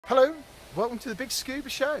Hello, welcome to the Big Scuba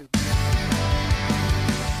Show.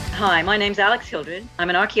 Hi, my name's Alex Hildred. I'm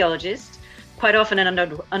an archaeologist, quite often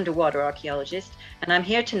an underwater archaeologist, and I'm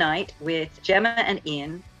here tonight with Gemma and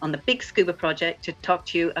Ian on the Big Scuba Project to talk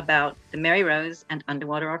to you about the Mary Rose and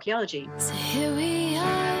underwater archaeology. So here we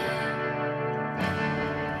are,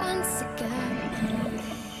 once again.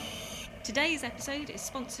 Today's episode is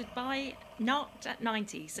sponsored by Narked at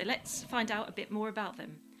 90, so let's find out a bit more about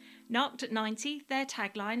them. Narked at 90, their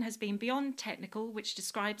tagline has been beyond technical, which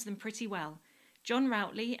describes them pretty well. John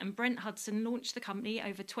Routley and Brent Hudson launched the company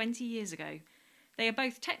over 20 years ago. They are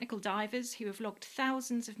both technical divers who have logged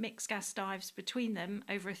thousands of mixed gas dives between them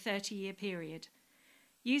over a 30-year period.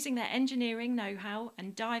 Using their engineering know-how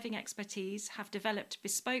and diving expertise, have developed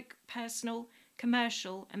bespoke, personal,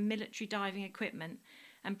 commercial and military diving equipment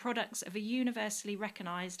and products of a universally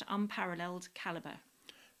recognised, unparalleled calibre.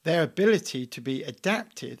 Their ability to be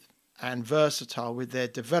adaptive and versatile with their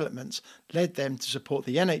developments led them to support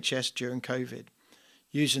the NHS during COVID.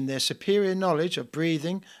 Using their superior knowledge of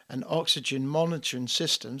breathing and oxygen monitoring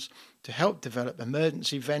systems to help develop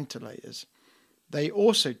emergency ventilators. They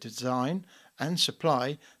also design and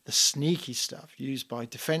supply the sneaky stuff used by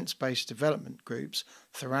defence-based development groups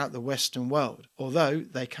throughout the Western world, although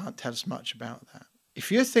they can't tell us much about that.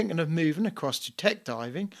 If you're thinking of moving across to tech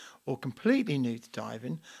diving or completely new to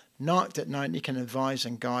diving, Narked at 90 can advise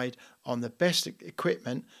and guide on the best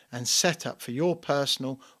equipment and setup for your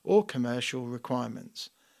personal or commercial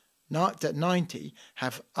requirements. Narked at 90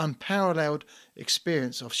 have unparalleled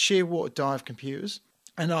experience of shearwater dive computers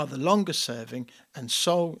and are the longest serving and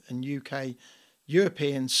sole and UK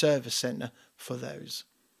European service centre for those.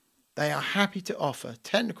 They are happy to offer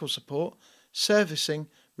technical support, servicing,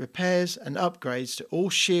 repairs and upgrades to all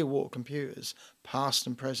shearwater computers, past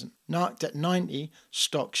and present. Narked at 90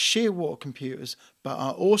 stock shearwater computers, but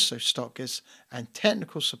are also stockists and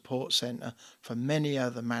technical support centre for many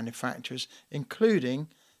other manufacturers, including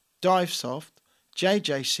Divesoft,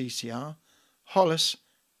 JJCCR, Hollis,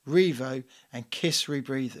 Revo and Kiss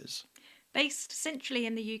Rebreathers. Based centrally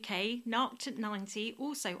in the UK, Narked at 90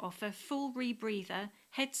 also offer full rebreather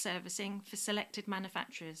head servicing for selected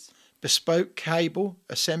manufacturers. Bespoke cable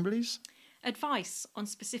assemblies. Advice on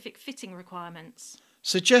specific fitting requirements.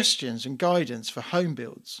 Suggestions and guidance for home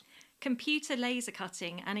builds. Computer laser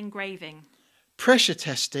cutting and engraving. Pressure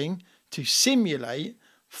testing to simulate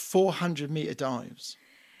 400-metre dives.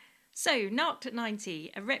 So, Narked at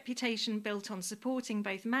 90, a reputation built on supporting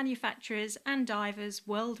both manufacturers and divers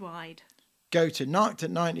worldwide. Go to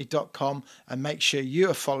narkedat90.com and make sure you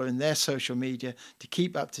are following their social media to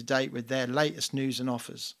keep up to date with their latest news and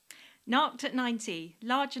offers. Narked at 90,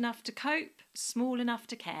 large enough to cope, small enough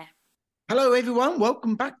to care. Hello, everyone.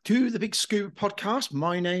 Welcome back to the Big Scuba Podcast.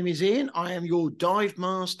 My name is Ian. I am your dive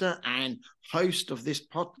master and host of this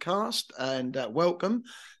podcast. And welcome.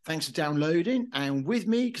 Thanks for downloading. And with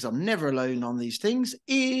me, because I'm never alone on these things,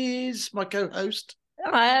 is my co-host.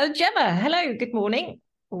 Gemma. Hello. Good morning.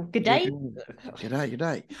 Or good day. Good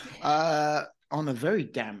day. On a very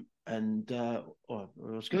damp and, I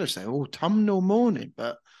was going to say autumnal morning,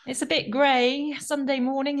 but... It's a bit grey Sunday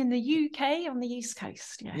morning in the UK on the East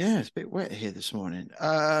Coast. Yes. Yeah, it's a bit wet here this morning.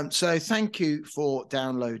 So thank you for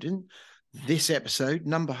downloading this episode,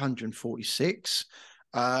 number 146.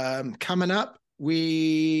 Coming up,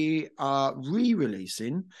 we are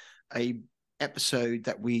re-releasing a episode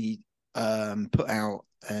that we put out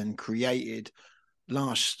and created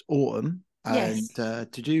last autumn, Yes.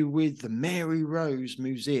 and to do with the Mary Rose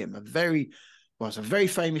Museum, a very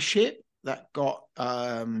famous ship that got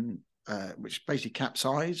which basically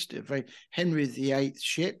capsized, a very Henry VIII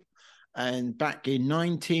ship, and back in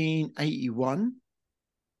 1981,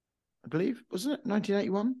 I believe, wasn't it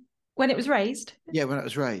 1981? When it was raised? Yeah, when it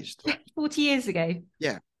was raised. 40 years ago.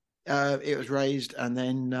 Yeah. It was raised, and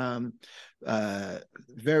then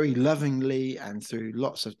very lovingly and through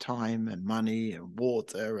lots of time and money and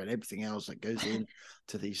water and everything else that goes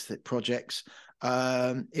into these projects,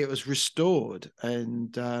 it was restored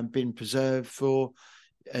and been preserved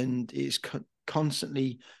and is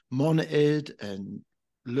constantly monitored and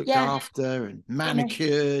looked after and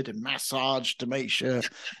manicured and massaged to make sure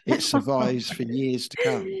it survives for years to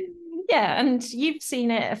come. Yeah, and you've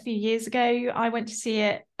seen it a few years ago. I went to see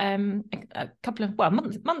it a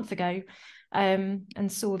month ago,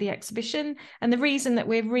 and saw the exhibition. And the reason that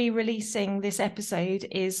we're re-releasing this episode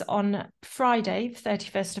is on Friday,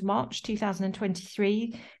 31st of March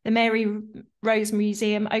 2023, the Mary Rose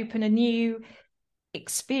Museum open a new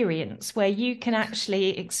experience where you can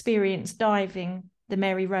actually experience diving the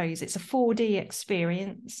Mary Rose. It's a 4D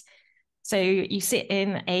experience. So you sit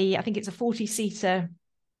in I think it's a 40-seater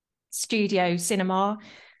studio cinema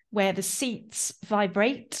where the seats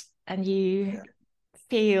vibrate and you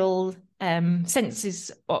feel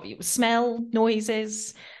senses of smell,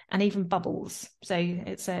 noises, and even bubbles. So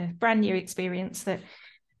it's a brand new experience that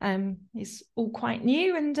is all quite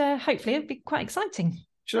new, and hopefully it'll be quite exciting.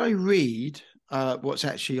 Should I read what's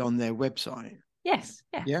actually on their website? Yes.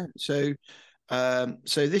 Yeah. Yeah. So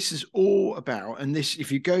this is all about, and this,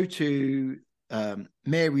 if you go to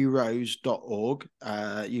maryrose.org,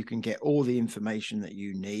 you can get all the information that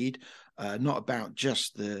you need, not about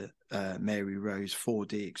just the Mary Rose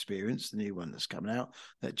 4D experience, the new one that's coming out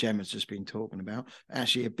that Gemma's just been talking about,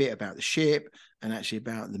 actually a bit about the ship and actually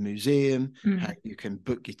about the museum, how you can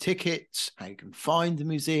book your tickets, how you can find the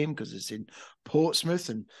museum, because it's in Portsmouth,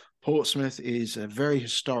 and Portsmouth is a very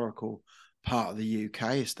historical part of the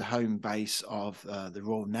UK. It's the home base of the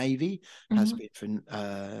Royal Navy, has been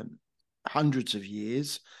for hundreds of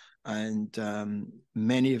years, and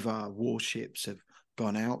many of our warships have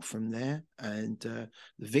gone out from there, and the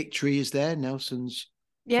Victory is there. Nelson's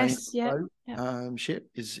boat, ship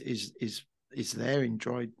is there in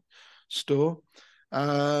Dry Store.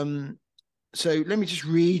 So let me just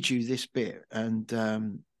read you this bit, and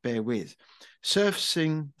bear with.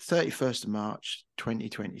 Surfacing 31st of March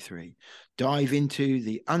 2023. Dive into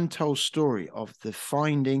the untold story of the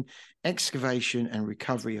finding, excavation, and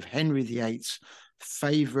recovery of Henry VIII's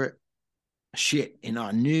favourite ship in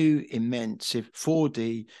our new immersive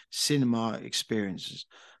 4D cinema experiences.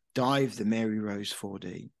 Dive the Mary Rose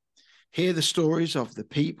 4D. Hear the stories of the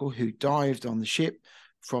people who dived on the ship,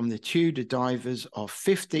 from the Tudor divers of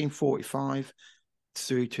 1545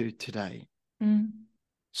 through to today.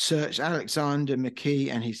 Search Alexander McKee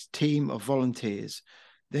and his team of volunteers.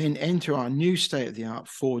 Then enter our new state-of-the-art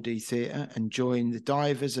 4D theatre and join the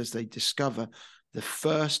divers as they discover the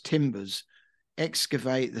first timbers,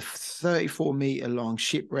 excavate the 34-metre-long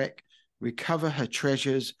shipwreck, recover her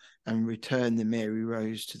treasures, and return the Mary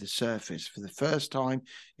Rose to the surface for the first time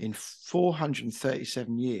in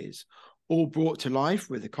 437 years, all brought to life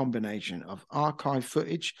with a combination of archive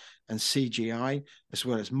footage and CGI, as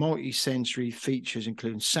well as multi-sensory features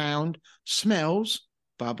including sound, smells,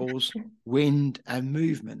 bubbles, wind, and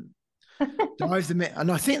movement. Dive them in, and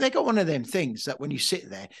I think they got one of them things that when you sit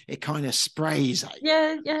there, it kind of sprays at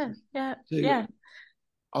you. Yeah.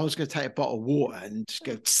 I was going to take a bottle of water and just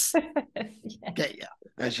go get you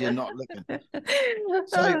as you're not looking.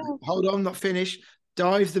 So hold on, not finished.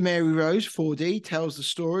 Dive the Mary Rose 4D tells the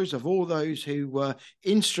stories of all those who were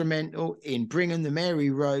instrumental in bringing the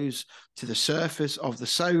Mary Rose to the surface of the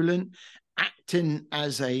Solent, acting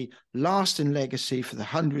as a lasting legacy for the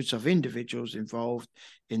hundreds of individuals involved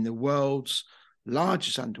in the world's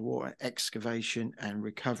largest underwater excavation and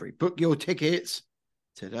recovery. Book your tickets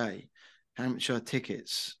today. How much are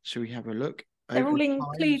tickets? Should we have a look? They're all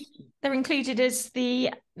they're included as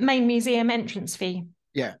the main museum entrance fee.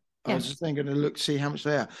 Yeah. I was just thinking to look, see how much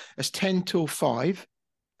they are. It's 10 till 5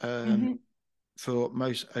 for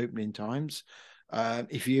most opening times.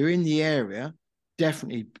 If you're in the area,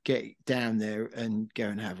 definitely get down there and go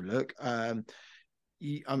and have a look.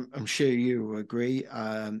 I'm sure you will agree.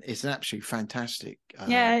 It's an absolutely fantastic.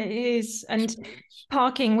 It is. And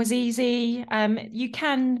parking was easy. You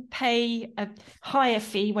can pay a higher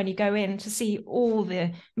fee when you go in to see all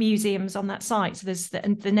the museums on that site. So there's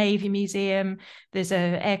the Navy Museum, there's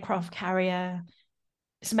an aircraft carrier.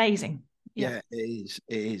 It's amazing. Yeah, it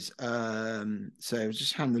is. So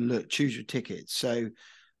just having a look, choose your tickets. So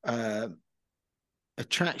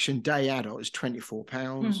attraction day adult is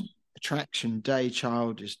 £24. Attraction day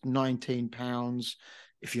child is £19.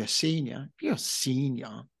 If you're a senior,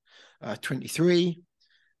 23.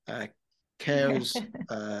 Carers,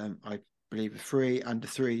 I believe, are free. Under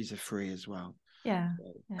 3s are free as well.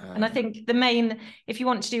 And I think if you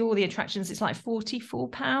want to do all the attractions, it's like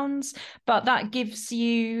 £44, but that gives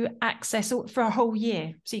you access for a whole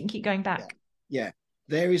year, so you can keep going back. Yeah.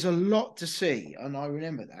 There is a lot to see, and I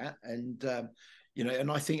remember that, and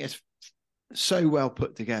and I think it's so well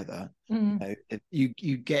put together.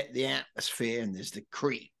 You get the atmosphere, and there's the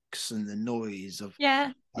creaks and the noise of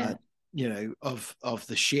of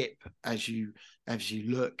the ship as you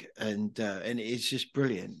look, and it's just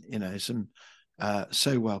brilliant. Some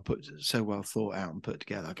so well thought out and put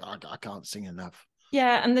together. I can't sing enough.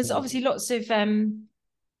 And there's obviously lots of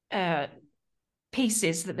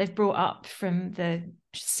pieces that they've brought up from the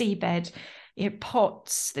seabed.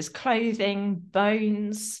 Pots, there's clothing,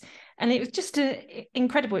 bones. And it was just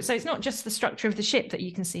incredible. So it's not just the structure of the ship that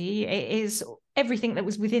you can see. It is everything that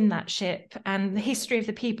was within that ship and the history of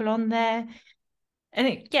the people on there. And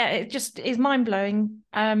it just is mind-blowing.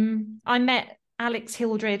 I met Alex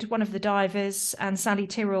Hildred, one of the divers, and Sally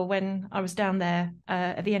Tyrrell when I was down there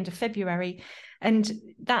at the end of February. And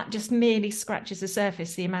that just merely scratches the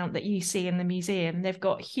surface, the amount that you see in the museum. They've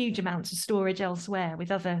got huge amounts of storage elsewhere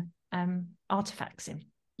with other artifacts in.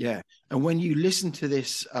 Yeah. And when you listen to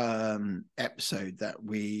this episode that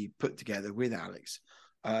we put together with Alex,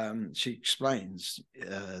 she explains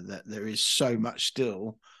that there is so much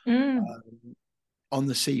still on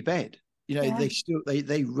the seabed. You know,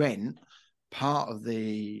 they rent part of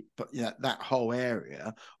that whole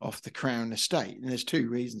area off the Crown Estate. And there's two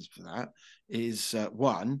reasons for that. Is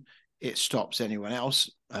one, it stops anyone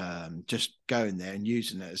else just going there and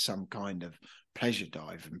using it as some kind of pleasure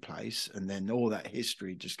diving place, and then all that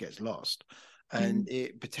history just gets lost. And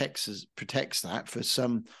it protects that for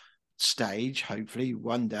some stage. Hopefully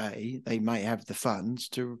one day they may have the funds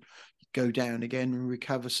to go down again and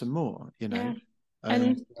recover some more, you know.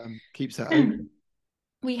 And keeps that open.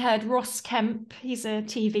 We heard Ross Kemp. He's a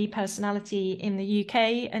TV personality in the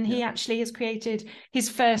UK, and he actually has created his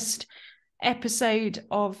first episode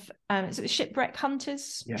of is it Shipwreck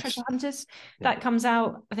Hunters, Treasure Hunters, that comes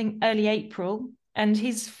out I think early April, and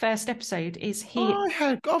his first episode is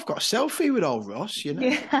I've got a selfie with old Ross, you know.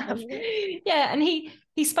 And he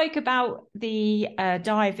spoke about the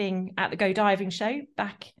diving at the Go Diving show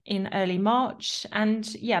back in early March, and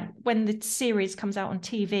when the series comes out on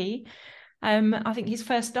TV, I think his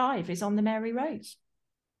first dive is on the Mary Rose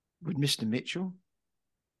with Mr. Mitchell.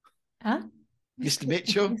 Huh? Mr.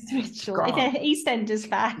 Mitchell. Mr. Mitchell. EastEnders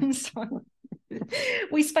fans.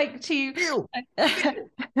 We spoke to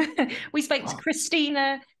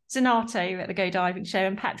Christina Zanato at the Go Diving show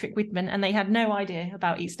and Patrick Widman, and they had no idea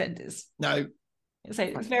about EastEnders. No. So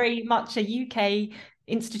it's very much a UK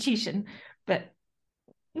institution, but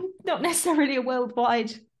not necessarily a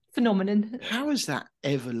worldwide phenomenon. How has that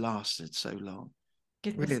ever lasted so long?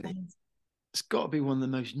 Goodness really? Knows. It's got to be one of the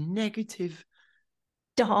most negative,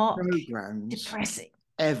 dark, programs depressing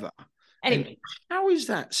ever. Anyway, and how is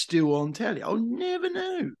that still on telly? I'll never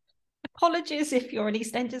know. Apologies if you're an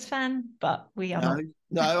EastEnders fan, but we are not.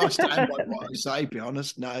 No, I stand by what I say, be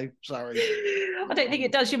honest. No, sorry. I don't think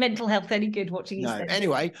it does your mental health any good watching EastEnders.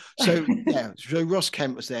 Anyway, so so Ross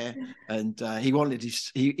Kemp was there, and he wanted a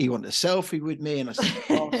selfie with me, and I said,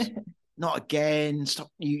 Ross, not again.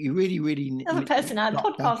 Stop. You really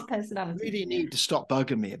podcast personality. Really need to stop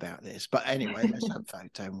bugging me about this. But anyway, let's have a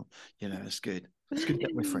photo. You know, it's good. It's good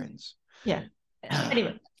that we're friends. Yeah.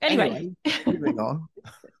 Anyway, moving on.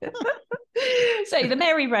 So the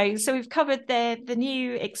Mary Rose. So we've covered the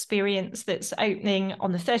new experience that's opening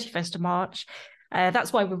on the 31st of March.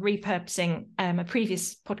 That's why we're repurposing a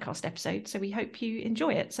previous podcast episode. So we hope you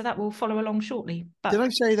enjoy it. So that will follow along shortly. But Did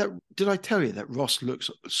I tell you that Ross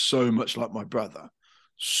looks so much like my brother?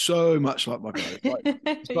 So much like my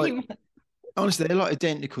brother. Honestly, they're like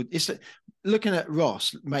identical. It's like, looking at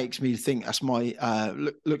Ross makes me think that's my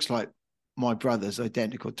looks like my brother's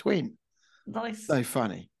identical twin. Nice. So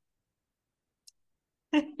funny.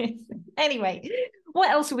 Anyway, what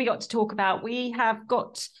else have we got to talk about? We have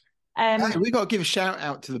got we got to give a shout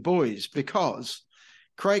out to the boys, because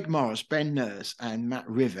Craig Morris, Ben Nurse and Matt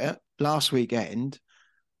Rivet last weekend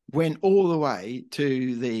went all the way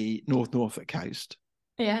to the North Norfolk coast.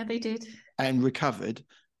 Yeah, they did. And recovered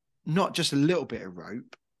not just a little bit of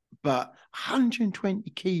rope, but 120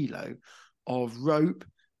 kilo of rope.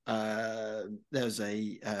 There's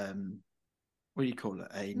a what do you call it?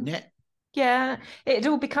 A net. Yeah, it had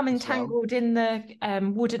all become entangled in the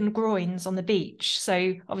wooden groins on the beach.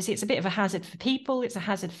 So obviously it's a bit of a hazard for people. It's a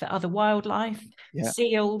hazard for other wildlife,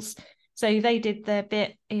 seals. So they did their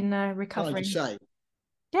bit in recovering.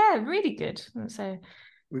 Yeah, really good. So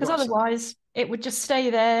because otherwise it would just stay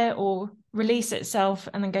there or release itself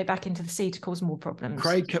and then go back into the sea to cause more problems.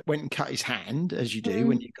 Craig went and cut his hand, as you do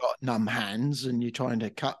when you've got numb hands and you're trying to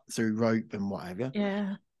cut through rope and whatever.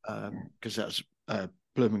 Yeah. Because that's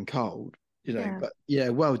blooming cold, you know. Yeah.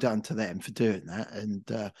 But well done to them for doing that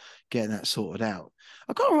and getting that sorted out.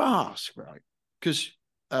 I've got to ask, right? Because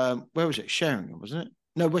where was it? Sheringham, wasn't it?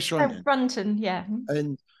 No, West London. Brunton, yeah.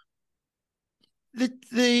 And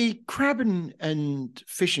the crabbing and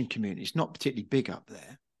fishing community is not particularly big up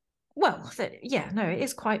there. Well, it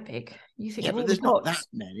is quite big. You think, but there's not that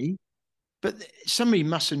many. But somebody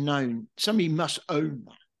must have known. Somebody must own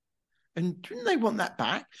that. And didn't they want that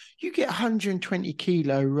back? You get 120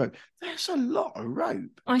 kilo rope. That's a lot of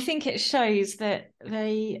rope. I think it shows that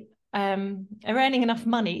they are earning enough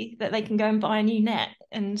money that they can go and buy a new net.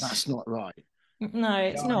 And that's not right. No,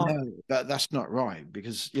 it's not. That's not right,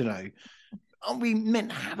 because, you know, aren't we meant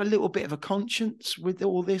to have a little bit of a conscience with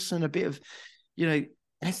all this and a bit of, you know,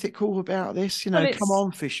 ethical about this? You know, come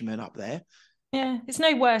on, fishermen up there. Yeah, it's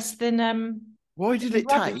no worse than Why did it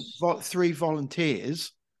rubbish. take 3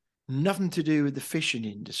 volunteers, nothing to do with the fishing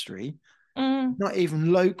industry, Mm, not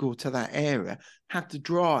even local to that area, had to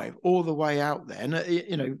drive all the way out there?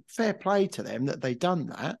 And, fair play to them that they done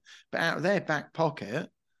that, but out of their back pocket,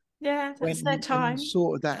 yeah, went that's their and time.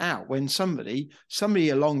 sorted that out. When somebody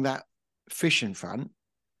along that fishing front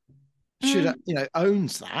should,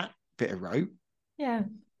 owns that bit of rope. Yeah.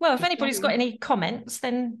 Well, if Just anybody's got any comments,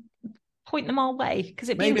 then point them our way, because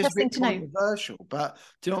it'd be maybe it's a interesting bit to know. controversial, but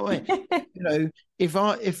do you know what I mean?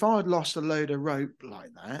 If I'd lost a load of rope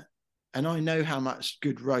like that, and I know how much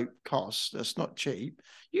good rope costs, that's not cheap,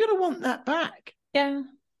 you're gonna want that back. Yeah,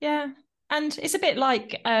 yeah. And it's a bit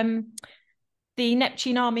like the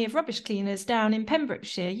Neptune Army of Rubbish Cleaners down in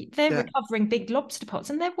Pembrokeshire. They're recovering big lobster pots,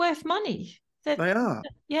 and they're worth money. They are.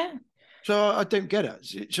 Yeah. So I don't get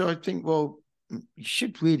it. So I think, well, you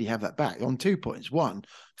should really have that back on 2 points. One,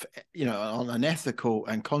 for, on an ethical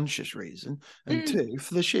and conscious reason, and 2,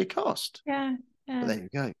 for the sheer cost. Yeah. But there you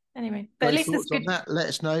go. Anyway, but at least thoughts it's good. On that, let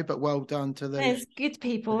us know. But well done to There's good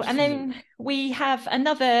people. And then we have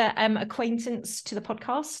another acquaintance to the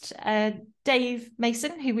podcast, Dave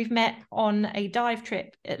Mason, who we've met on a dive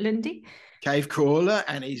trip at Lundy. Cave crawler,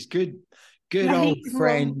 and his good old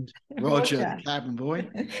friend Roger, the cabin boy.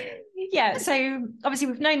 Yeah, so obviously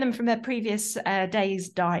we've known them from their previous days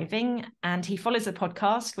diving, and he follows the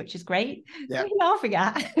podcast, which is great. Yeah. What are you laughing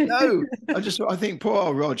at? No, I think poor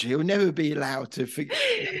old Roger, he'll never be allowed to forget.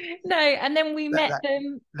 No, and then we met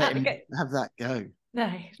them. Let him have that go. No.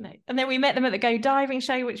 And then we met them at the Go Diving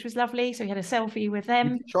show, which was lovely. So we had a selfie with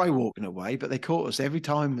them. Try walking away, but they caught us every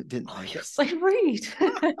time, didn't they? You're so rude.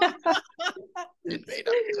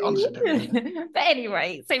 But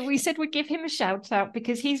anyway, so we said we'd give him a shout out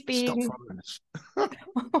because he's been Stop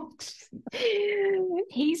following us.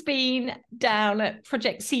 He's been down at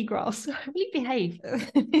Project Seagrass. Will you behave?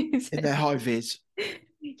 In their high vis.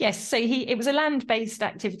 Yes, so it was a land-based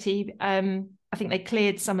activity. I think they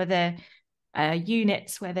cleared some of their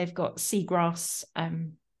units where they've got seagrass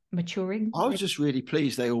maturing. I was just really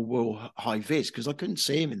pleased they all wore high vis because I couldn't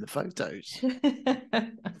see him in the photos.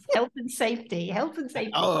 Health and safety.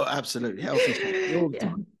 Oh, absolutely. Health and safety all the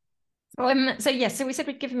time. So we said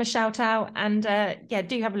we'd give him a shout out, and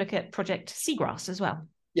do have a look at Project Seagrass as well.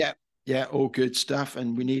 Yeah, all good stuff.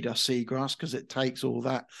 And we need our seagrass because it takes all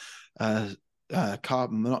that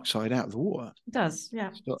carbon monoxide out of the water. It does, yeah.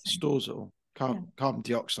 Stores it all. Carbon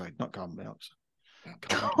dioxide, not carbon dioxide.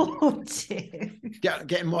 Oh dear.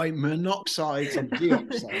 Getting my monoxides and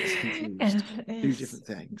dioxides confused. Two different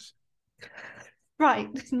things. Right,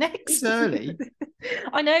 next. It's early.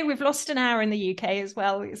 I know, we've lost an hour in the UK as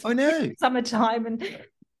well. I know. Summertime, and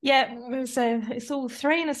so it's all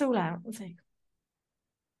throwing us all out. So.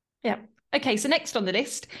 Yeah. Okay, so next on the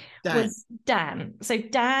list was Dan. So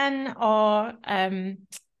Dan are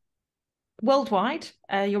worldwide.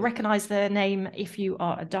 You'll recognise their name if you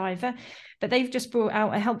are a diver, but they've just brought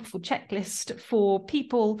out a helpful checklist for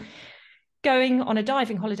people going on a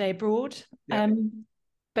diving holiday abroad. Yeah.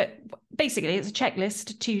 But basically, it's a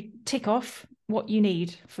checklist to tick off what you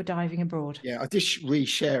need for diving abroad. Yeah, I did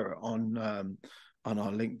reshare it on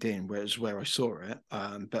our LinkedIn, where I saw it.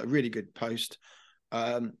 But a really good post.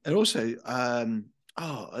 And also,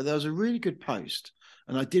 there was a really good post,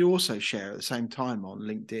 and I did also share at the same time on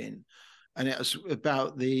LinkedIn, and it was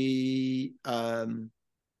about the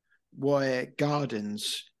why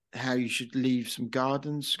gardens, how you should leave some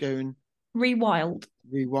gardens going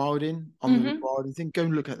rewilding on the rewilding thing. Go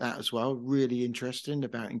and look at that as well. Really interesting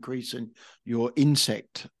about increasing your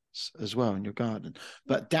insects as well in your garden.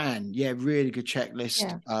 But Dan, really good checklist.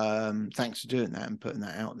 Yeah. Thanks for doing that and putting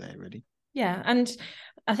that out there, really. Yeah, and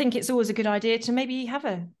I think it's always a good idea to maybe have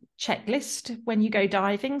a checklist when you go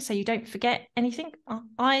diving so you don't forget anything.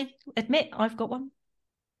 I admit I've got one.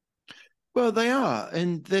 Well, they are.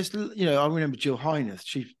 And there's, I remember Jill Hyneth,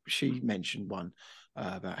 she mentioned one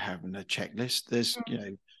about having a checklist. There's,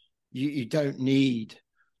 you don't need,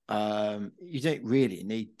 you don't really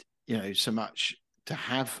need, so much to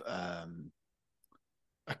have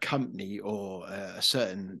a company or a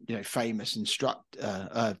certain famous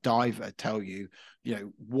diver tell you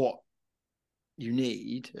what you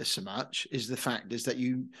need so much. Is the fact is that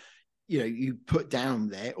you put down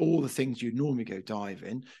there all the things you normally go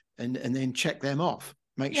diving and then check them off,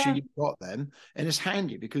 make sure you've got them, and it's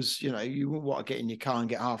handy because you wouldn't want to get in your car and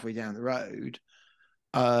get halfway down the road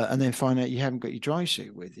and then find out you haven't got your dry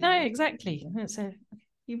suit with you. No, exactly. So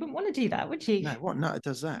you wouldn't want to do that, would you? No, what nutter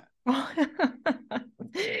does that?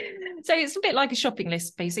 So it's a bit like a shopping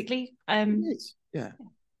list, basically. It is, yeah.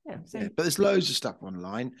 But there's loads of stuff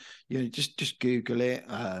online. Just Google it.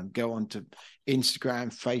 Go on to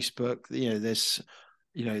Instagram, Facebook. There's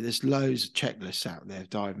loads of checklists out there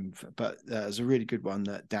diving, but there's a really good one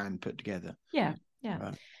that Dan put together. Yeah.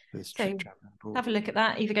 So have a look at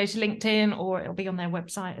that. Either go to LinkedIn or it'll be on their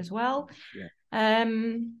website as well. Yeah.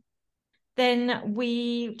 Then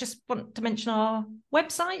we just want to mention our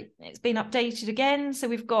website. It's been updated again. So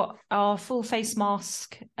we've got our full face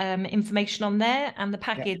mask information on there and the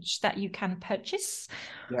package that you can purchase.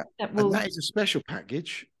 Yeah. And that is a special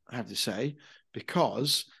package, I have to say,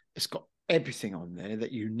 because it's got everything on there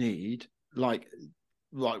that you need, like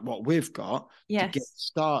what we've got to get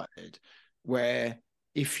started, where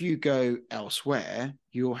if you go elsewhere,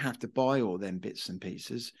 you'll have to buy all them bits and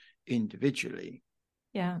pieces individually.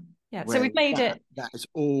 Yeah. So we've made it. That is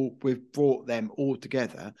all. We've brought them all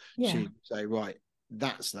together. Yeah. So you say, right,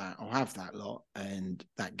 that's that. I'll have that lot, and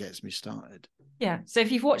that gets me started. Yeah. So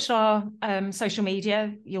if you've watched our social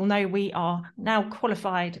media, you'll know we are now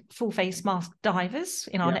qualified full face mask divers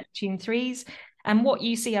in our Neptune 3s. And what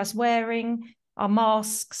you see us wearing, our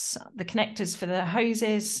masks, the connectors for the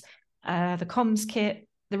hoses, the comms kit,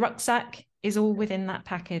 the rucksack, is all within that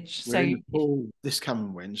package. We're in the pool this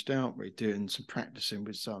coming Wednesday, aren't we? Doing some practicing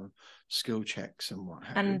with some skill checks and what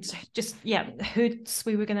have you. And just hoods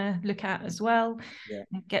we were going to look at as well. Yeah.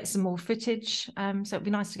 And get some more footage. So it'd be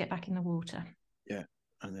nice to get back in the water. Yeah.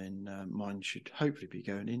 And then mine should hopefully be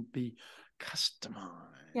going in, be customized.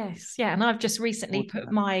 Yes. Yeah. And I've just recently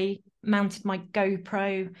mounted my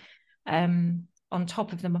GoPro on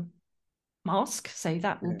top of the mask, so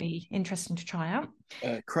that will be interesting to try out.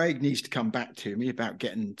 Craig needs to come back to me about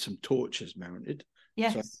getting some torches mounted.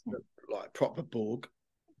 Yes. So, like proper Borg.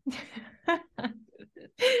 So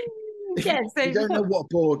if you don't know what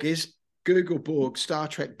Borg is, Google Borg, Star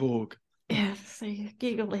Trek Borg. Yeah, so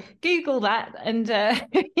Google that, and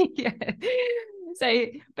So,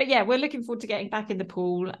 but yeah, we're looking forward to getting back in the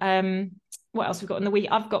pool. What else we've got in the week?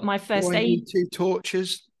 I've got my first aid. Need 2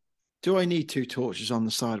 torches? Do I need 2 torches on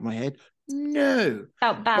the side of my head? No.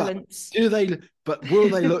 About balance. But will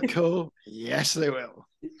they look cool? Yes, they will.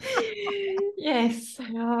 Yes.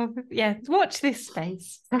 Watch this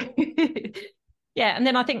space. Yeah, and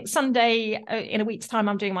then I think Sunday in a week's time,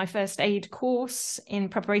 I'm doing my first aid course in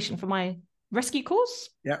preparation for my rescue course.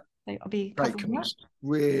 Yeah. So I'll be great course.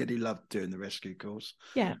 Really love doing the rescue course.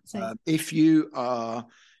 Yeah. So. If you're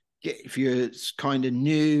kind of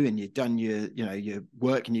new and you've done you're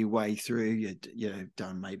working your way through, you've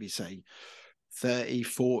done maybe say 30,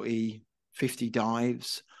 40, 50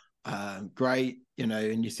 dives, great,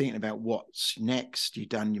 and you're thinking about what's next. You've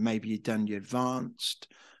done your advanced,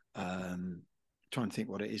 trying to think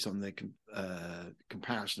what it is on the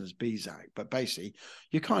comparison as BZAC, but basically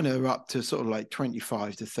you're kind of up to sort of like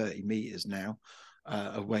 25 to 30 meters now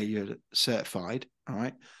of where you're certified. All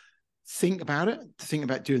right. Think about it. Think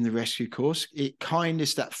about doing the rescue course. It kind of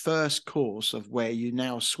is that first course of where you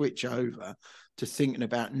now switch over to thinking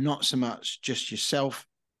about not so much just yourself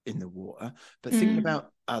in the water, but thinking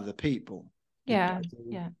about other people. Yeah.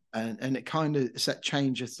 And it kind of is that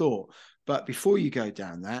change of thought. But before you go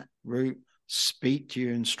down that route, speak to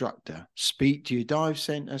your instructor, speak to your dive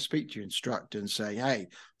center, speak to your instructor and say, hey,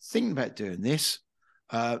 think about doing this.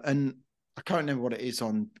 And I can't remember what it is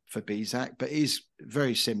for BZAC, but it is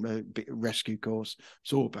very similar rescue course.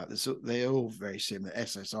 It's all about this. They're all very similar.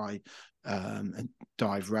 SSI and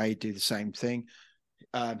Dive Raid do the same thing.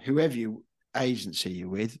 Whoever you agency you're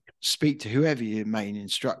with, speak to whoever your main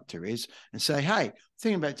instructor is and say, hey,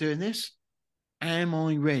 thinking about doing this. Am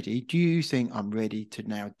I ready? Do you think I'm ready to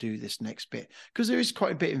now do this next bit? Because there is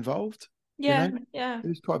quite a bit involved. Yeah.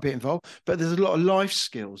 There's quite a bit involved, but there's a lot of life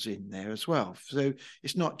skills in there as well. So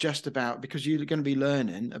it's not just about, because you're going to be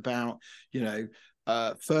learning about,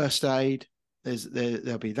 first aid.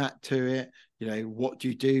 There'll be that to it. What do?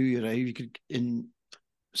 You could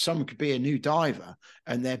someone could be a new diver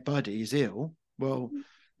and their buddy is ill. Well,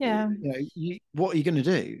 what are you going to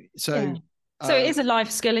do? So it is a life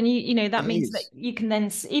skill, and that means that you can then,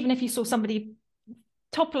 even if you saw somebody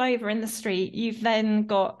topple over in the street, you've then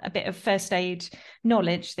got a bit of first aid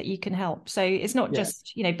knowledge that you can help. So it's not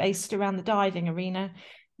just based around the diving arena.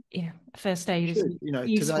 First aid is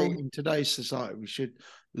useful. In today's society we should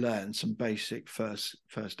learn some basic first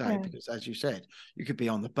aid, because as you said, you could be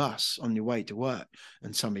on the bus on your way to work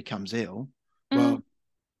and somebody comes ill. Well,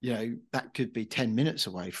 that could be 10 minutes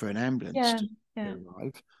away for an ambulance to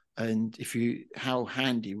arrive. And how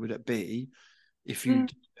handy would it be if you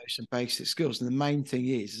do some basic skills? And the main thing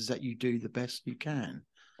is that you do the best you can.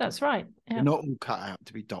 That's right. Yeah. You're not all cut out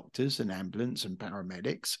to be doctors and ambulance and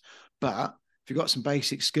paramedics, but if you've got some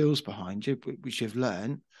basic skills behind you, which you've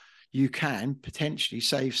learned, you can potentially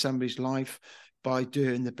save somebody's life, by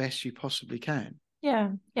doing the best you possibly can. Yeah.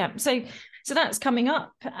 So that's coming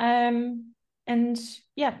up. And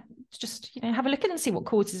yeah, just, have a look at and see what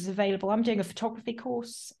courses are available. I'm doing a photography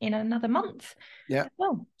course in another month. Yeah.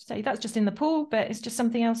 Well, so that's just in the pool, but it's just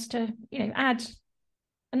something else to, add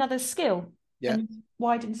another skill and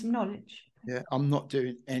widen some knowledge. Yeah, I'm not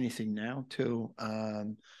doing anything now till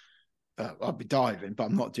I'll be diving, but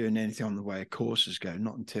I'm not doing anything on the way courses go.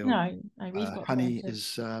 Not until we've got honey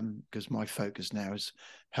is because my focus now is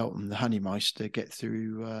helping the honey meister get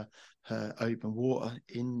through her open water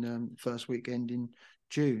in first weekend in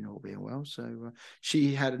June, all being well. So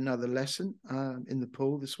she had another lesson in the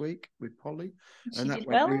pool this week with Polly, and that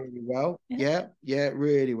went really well. Yeah,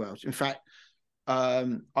 really well. In fact, I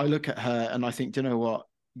look at her and I think, do you know what?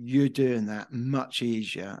 You're doing that much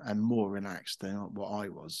easier and more relaxed than what I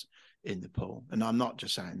was in the pool. And I'm not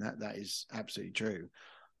just saying that, that is absolutely true.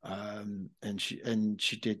 And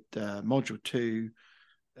she did module 2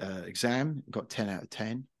 exam, got 10 out of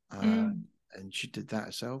 10. And she did that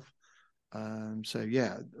herself. So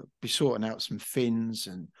yeah, be sorting out some fins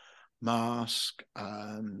and mask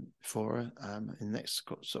for her in the next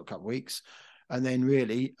sort of couple of weeks. And then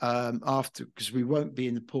really after, because we won't be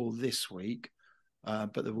in the pool this week,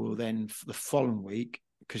 but there will then the following week,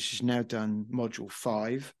 because she's now done module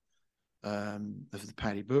 5 of the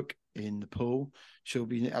Paddy book in the pool. I'll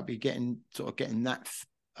be getting that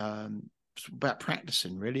about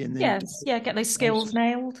practicing really, and then get those skills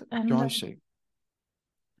nailed. And dry suit.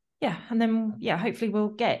 And then hopefully we'll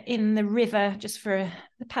get in the river just for a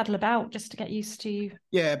paddle about, just to get used to.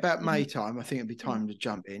 Yeah, about May time, I think it'd be time to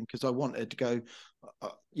jump in, because I wanted to go.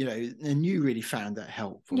 And you really found that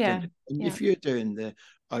helpful. Yeah. If you're doing the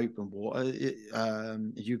open water,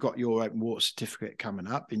 you've got your open water certificate coming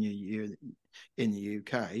up in your in the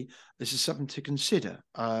UK. This is something to consider.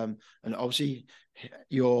 And obviously,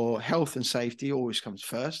 your health and safety always comes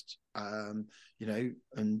first. And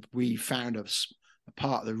we found a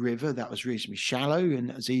part of the river that was reasonably shallow and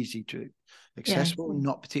it was easy to accessible,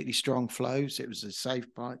 not particularly strong flows. It was a safe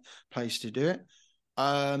place to do it.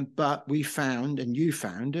 But we found, and you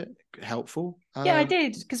found it helpful. I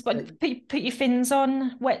did, because put your fins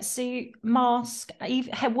on, wetsuit, mask,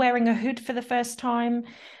 even wearing a hood for the first time.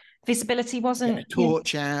 Visibility wasn't. Get a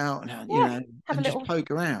torch out, and just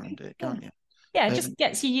poke around it, can't you? Yeah, it just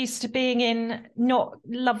gets you used to being in not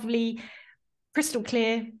lovely, crystal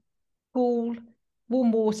clear pool,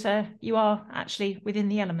 warm water. You are actually within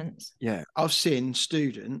the elements. Yeah, I've seen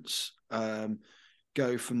students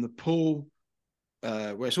go from the pool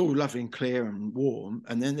where it's all lovely and clear and warm,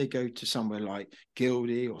 and then they go to somewhere like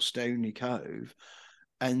Gildy or Stony Cove,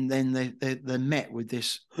 and then they're met with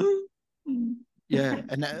this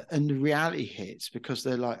and the reality hits, because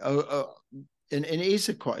they're like and it is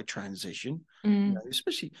quite a transition,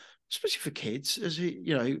 especially for kids,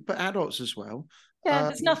 but adults as well.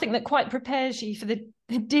 There's nothing that quite prepares you for the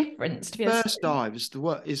difference. To be first dive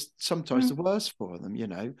is sometimes the worst for them,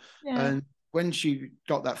 and when she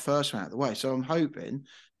got that first one out of the way. So I'm hoping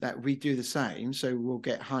that we do the same. So we'll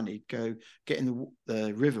get Honey get in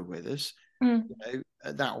the river with us.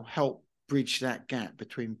 That will help bridge that gap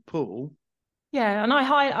between pool. Yeah, and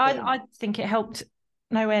I think it helped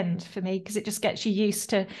no end for me, because it just gets you used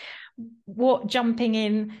to what jumping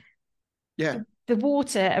in the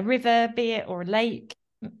water, a river, be it, or a lake,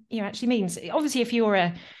 actually means. Obviously, if you're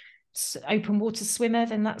a open water swimmer,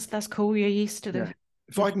 then that's cool. You're used to the.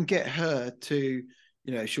 If I can get her to,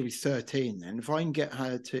 she'll be 13 then. If I can get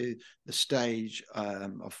her to the stage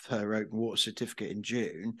of her open water certificate in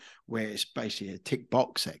June, where it's basically a tick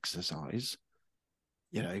box exercise,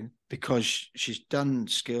 because she's done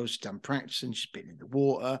skills, she's done practicing, she's been in the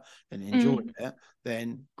water and enjoyed it,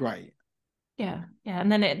 then great. Yeah.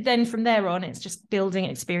 And then from there on, it's just building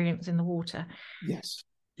experience in the water. Yes.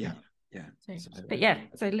 Yeah. So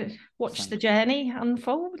watch the journey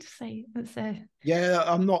unfold.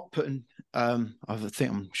 I'm not putting I'm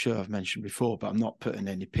sure I've mentioned before, but I'm not putting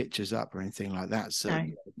any pictures up or anything like that. So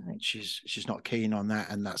no. She's not keen on that,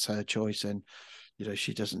 and that's her choice, and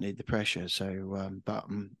she doesn't need the pressure. So but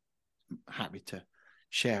I'm happy to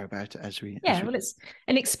share about it as we well, it's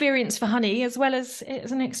an experience for Honey, as well as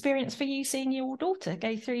it's an experience for you, seeing your daughter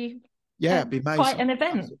go through it'd be amazing. Quite an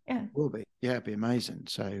event. Yeah, it will be. It'd be amazing.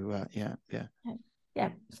 So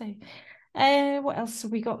So what else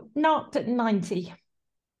have we got? Not at 90.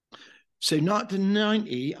 So not at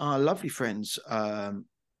 90, our lovely friends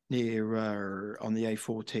near on the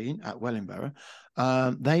A14 at Wellingborough,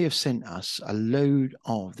 they have sent us a load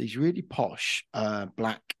of these really posh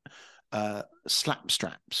black slap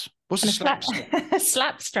straps. What's a slap strap? A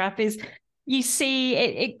slap strap is, you see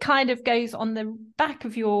it kind of goes on the back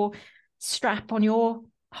of your strap on your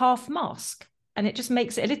half mask, and it just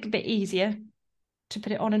makes it a little bit easier to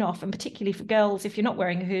put it on and off, and particularly for girls, if you're not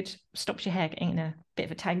wearing a hood, stops your hair getting in a bit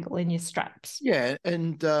of a tangle in your straps. Yeah,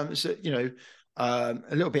 and so, you know, a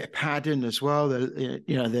little bit of padding as well.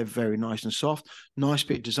 They're very nice and soft. Nice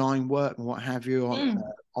bit of design work and what have you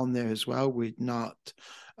on there as well with Nart.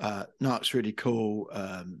 Nart's really cool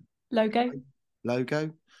logo.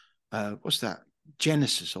 What's that?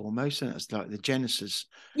 Genesis almost, and it's like the Genesis.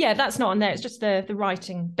 Yeah, that's not on there. It's just the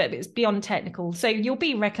writing, but it's beyond technical. So you'll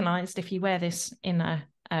be recognised if you wear this in at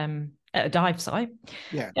a dive site.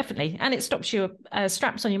 Yeah, definitely. And it stops your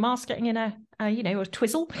straps on your mask getting in a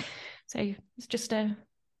twizzle. So it's just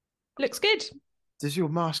looks good. Does your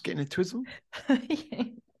mask get in a twizzle?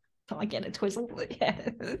 I get a twizzle, yeah.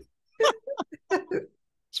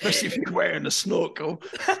 Especially if you're wearing a snorkel.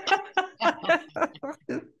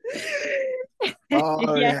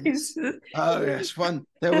 Oh yes. Oh yes.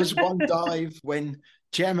 There was one dive when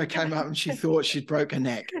Gemma came up and she thought she'd broke her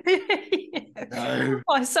neck. No.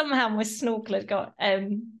 Well, somehow my snorkel had got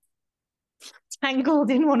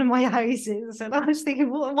tangled in one of my hoses, and I was thinking,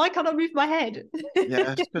 well, why can't I move my head?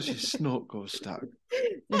 Yeah, it's because your snorkel's stuck.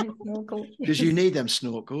 Because you need them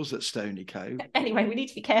snorkels at Stony Cove. Anyway, we need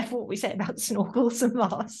to be careful what we say about snorkels and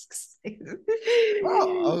masks.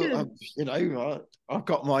 Well, I've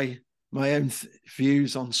got my own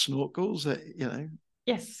views on snorkels.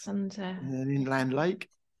 Yes, and an inland lake.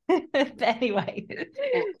 But anyway,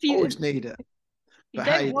 always need it. But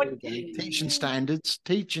hey, teaching standards.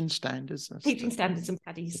 Teaching standards and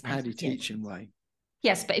Paddy's. Paddy teaching way.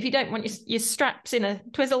 Yes, but if you don't want your straps in a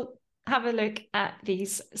twizzle, have a look at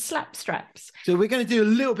these slap straps. So we're going to do a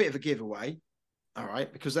little bit of a giveaway, all right,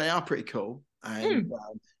 because they are pretty cool. And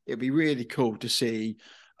it'd be really cool to see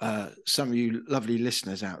some of you lovely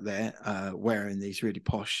listeners out there wearing these really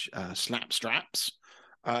posh slap straps.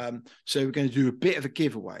 So we're going to do a bit of a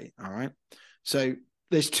giveaway, all right? So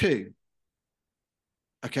there's two.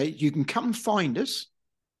 Okay, you can come find us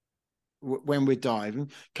when we're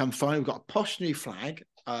diving. Come find. We've got a posh new flag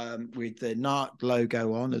with the Nart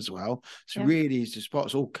logo on as well. It's really easy to spot.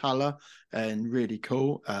 It's all colour and really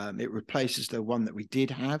cool. It replaces the one that we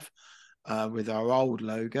did have with our old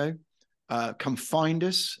logo. Come find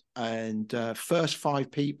us, and first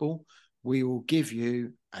 5 people, we will give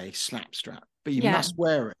you a slap strap. But you must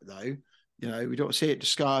wear it though. We don't see it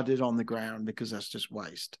discarded on the ground because that's just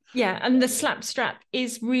waste. Yeah, and the slap strap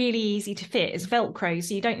is really easy to fit. It's Velcro,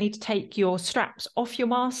 so you don't need to take your straps off your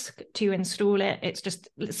mask to install it. It's just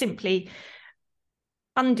simply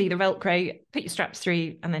undo the Velcro, put your straps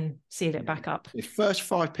through, and then seal it back up. The first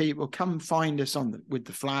 5 people come find us with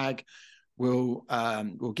the flag. We'll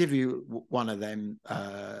give you one of them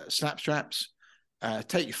slap straps.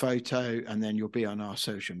 Take your photo, and then you'll be on our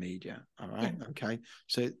social media. All right. Yeah. Okay.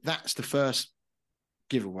 So that's the first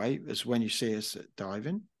giveaway, is when you see us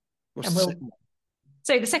diving. What's the second one?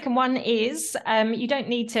 So the second one is you don't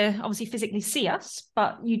need to obviously physically see us,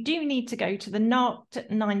 but you do need to go to the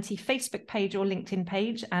Nart90 Facebook page or LinkedIn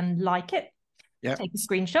page and like it. Yeah. Take a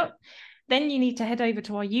screenshot. Then you need to head over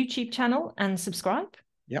to our YouTube channel and subscribe.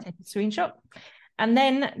 Yeah. Take a screenshot. And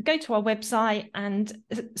then go to our website and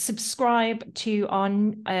subscribe to our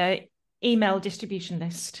email distribution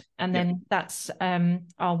list. And then that's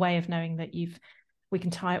our way of knowing that we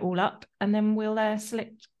can tie it all up. And then we'll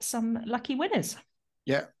select some lucky winners.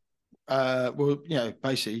 Yeah. We'll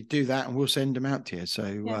basically do that, and we'll send them out to you.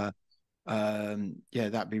 So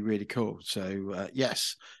that'd be really cool. So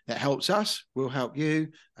yes, that helps us. We'll help you,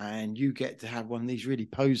 and you get to have one of these really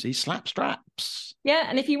posy slap straps. Yeah,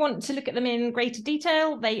 and if you want to look at them in greater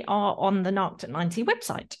detail, they are on the Nart90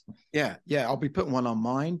 website. Yeah, I'll be putting one on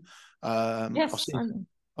mine. Yes,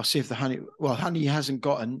 I'll see if the Honey hasn't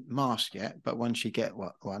got a mask yet, but when she get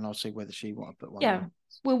one, I'll see whether she wants to put one. Yeah,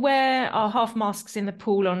 we'll wear our half masks in the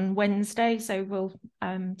pool on Wednesday, so we'll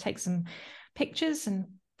take some pictures and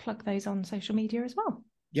plug those on social media as well.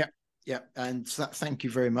 Yeah, and thank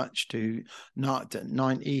you very much to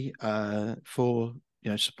Nart90 for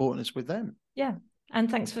supporting us with them. Yeah, and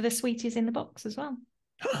thanks for the sweeties in the box as well.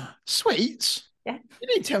 Sweets? Yeah, you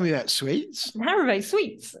didn't tell me about sweets. Haribo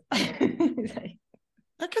sweets.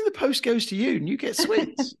 How come the post goes to you and you get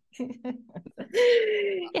sweets?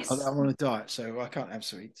 Yes, I'm on a diet, so I can't have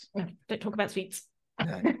sweets. Don't talk about sweets.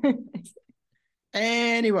 No.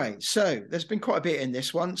 Anyway, so there's been quite a bit in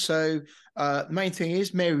this one. So the main thing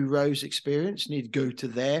is Mary Rose Experience. You need to go to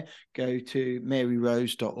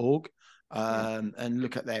maryrose.org and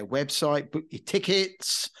look at their website, book your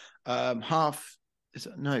tickets. Full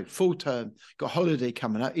term, got holiday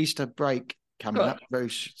coming up, Easter break coming up very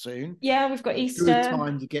soon. Yeah, we've got Easter. Good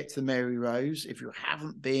time to get to the Mary Rose. If you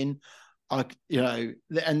haven't been, and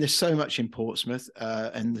there's so much in Portsmouth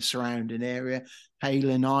and the surrounding area.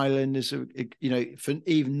 Hayling Island is, for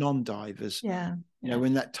even non-divers. Yeah.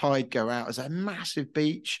 When that tide go out, it's a massive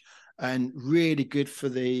beach and really good for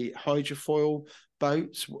the hydrofoil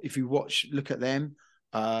boats. If you look at them.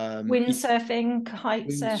 Windsurfing, kite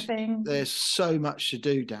surfing. There's so much to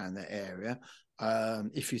do down that area.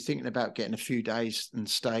 If you're thinking about getting a few days and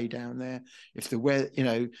stay down there, if the weather,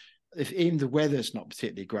 if even the weather's not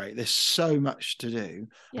particularly great, there's so much to do.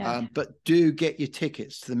 Yeah. But do get your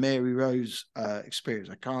tickets to the Mary Rose experience.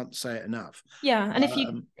 I can't say it enough. Yeah, and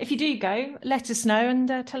if you do go, let us know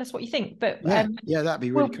and tell us what you think. But that'd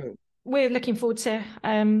be really cool. We're looking forward to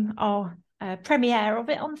our premiere of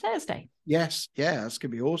it on Thursday. Yes, that's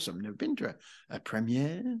gonna be awesome. Never been to a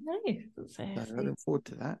premiere. No, so I look forward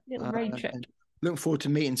to that. Little road trip. Looking forward to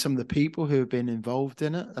meeting some of the people who have been involved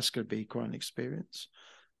in it. That's going to be quite an experience.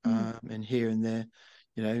 And here and there,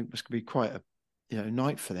 it's going to be quite a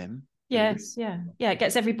night for them. Yes, yeah. It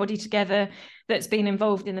gets everybody together that's been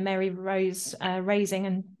involved in the Mary Rose raising,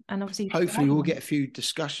 and obviously hopefully we'll get a few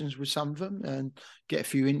discussions with some of them and get a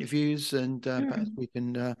few interviews, and perhaps we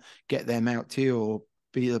can get them out to you, or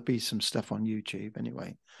there'll be some stuff on YouTube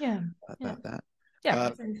anyway. About that. Yeah,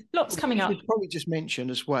 lots coming up. Should probably just mention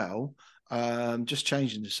as well. Just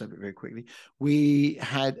changing the subject very quickly. We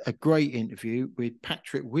had a great interview with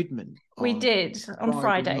Patrick Widman. We did on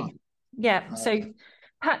Friday. Yeah. So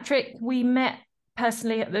Patrick, we met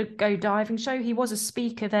personally at the Go Diving Show. He was a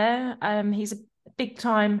speaker there. He's a big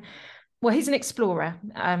time. Well, he's an explorer.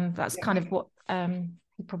 That's kind of what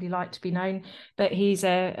he'd probably like to be known. But he's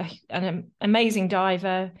an amazing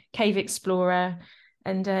diver, cave explorer,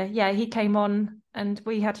 and he came on, and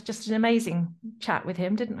we had just an amazing chat with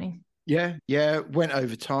him, didn't we? Yeah, went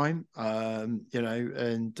over time, and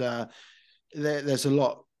there's a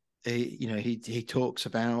lot. He talks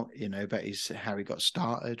about about how he got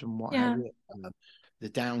started and what have you. The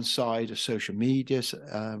downside of social media.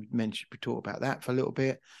 We talk about that for a little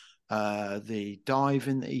bit. The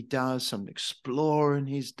diving that he does, some exploring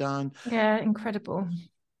he's done. Yeah, incredible.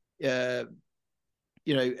 And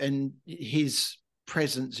his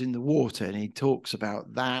presence in the water, and he talks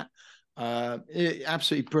about that.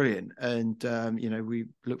 Absolutely brilliant, and we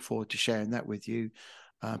look forward to sharing that with you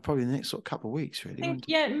probably the next sort of couple of weeks, really.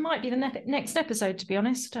 It might be the next episode, to be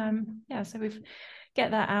honest. So we've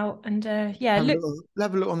get that out, and have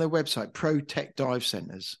a look on their website, Pro Tech Dive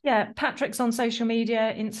Centres. Patrick's on social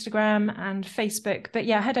media, Instagram and Facebook, but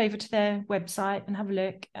head over to their website and have a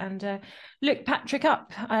look, and look Patrick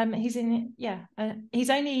up. He's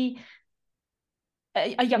only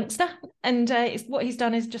a youngster, and what he's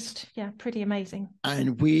done is just pretty amazing.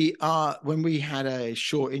 And when we had a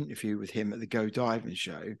short interview with him at the Go Diving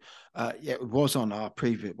Show, it was on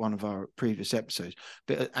one of our previous episodes,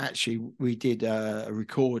 but actually we did a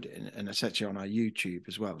recording, and it's actually on our YouTube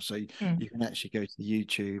as well, so you can actually go to the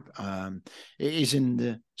YouTube. It is in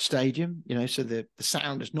the stadium, so the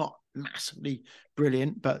sound is not massively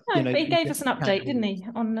brilliant, but but he gave us an update, didn't he,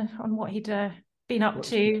 on what he'd been up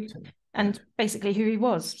to. And basically who he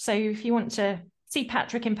was. So if you want to see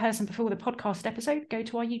Patrick in person before the podcast episode, go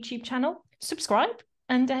to our YouTube channel, subscribe,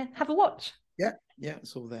 and have a watch. Yeah,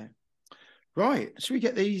 it's all there. Right. Should we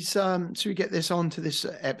get these? Should we get this on to this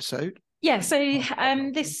episode? Yeah. So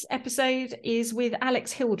this episode is with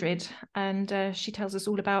Alex Hildred, and she tells us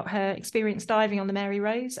all about her experience diving on the Mary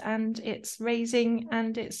Rose and its raising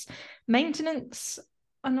and its maintenance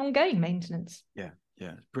and ongoing maintenance. Yeah,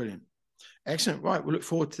 brilliant. Excellent. Right, we'll look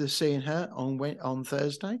forward to seeing her on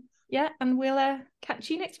Thursday. Yeah, and we'll catch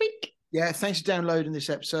you next week. Yeah, thanks for downloading this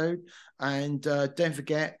episode, and don't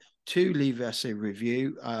forget to leave us a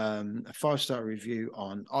review. A 5-star review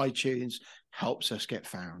on iTunes helps us get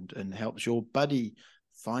found and helps your buddy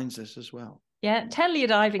finds us as well. Yeah, tell your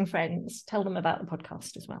diving friends. Tell them about the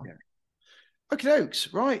podcast as well. Yeah. Okay,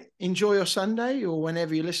 folks. Right, enjoy your Sunday or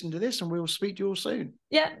whenever you listen to this, and we'll speak to you all soon.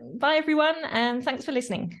 Yeah, bye everyone, and thanks for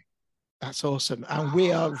listening. That's awesome. And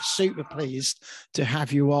we are super pleased to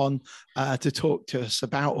have you on to talk to us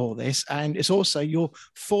about all this. And it's also your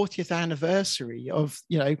 40th anniversary of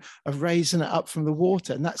raising it up from the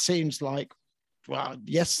water. And that seems like, yesterday.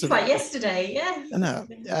 It's like yesterday, yeah. I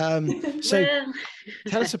know. So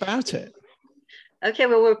tell us about it. Okay,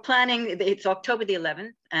 well, we're planning, it's October the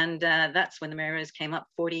 11th, and that's when the Mary Rose came up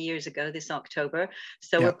 40 years ago, this October.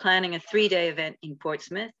 So we're planning a 3-day event in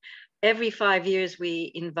Portsmouth. Every 5 years,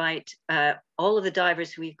 we invite all of the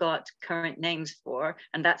divers who we've got current names for.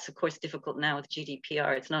 And that's, of course, difficult now with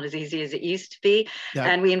GDPR. It's not as easy as it used to be. Yeah.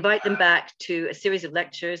 And we invite them back to a series of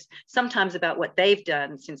lectures, sometimes about what they've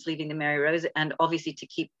done since leaving the Mary Rose, and obviously to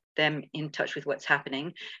keep them in touch with what's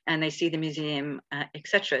happening, and they see the museum,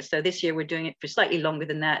 etc. So this year we're doing it for slightly longer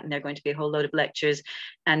than that, and there are going to be a whole load of lectures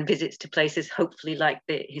and visits to places, hopefully like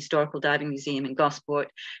the Historical Diving Museum in Gosport,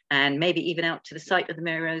 and maybe even out to the site of the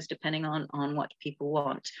Mary Rose, depending on what people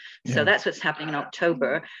want. Yeah. So that's what's happening in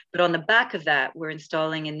October. But on the back of that, we're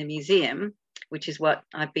installing in the museum, which is what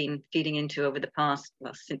I've been feeding into over the past,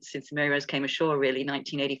 well, since Mary Rose came ashore, really,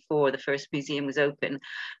 1984, the first museum was open.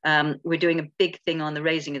 We're doing a big thing on the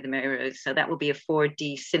raising of the Mary Rose. So that will be a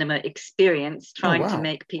 4D cinema experience, trying to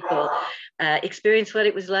make people experience what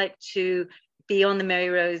it was like to be on the Mary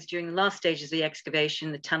Rose during the last stages of the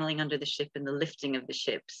excavation, the tunneling under the ship and the lifting of the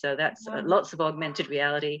ship. So that's lots of augmented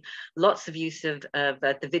reality, lots of use of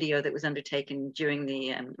the video that was undertaken during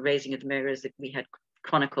the raising of the Mary Rose that we had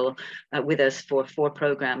Chronicle with us for 4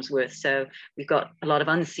 programs worth. So we've got a lot of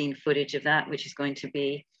unseen footage of that, which is going to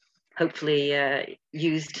be hopefully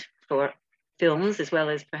used for films as well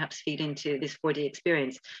as perhaps feed into this 4D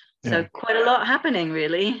experience. So quite a lot happening,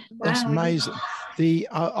 really. That's amazing.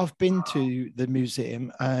 I've been to the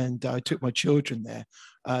museum, and I took my children there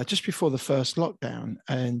just before the first lockdown,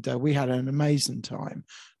 and we had an amazing time.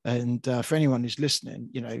 And for anyone who's listening,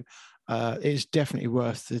 it's definitely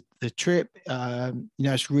worth the trip.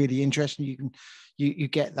 It's really interesting. You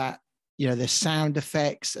get that, the sound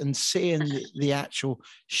effects, and seeing the actual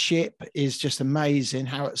ship is just amazing.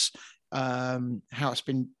 How it's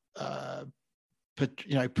been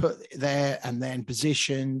put there and then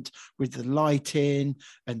positioned with the lighting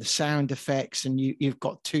and the sound effects, and you've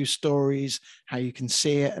got 2 stories, how you can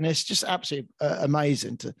see it, and it's just absolutely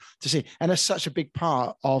amazing to see. And it's such a big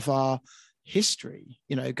part of our history,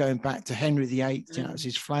 going back to Henry VIII, it's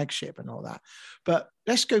his flagship and all that. But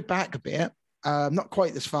let's go back a bit, not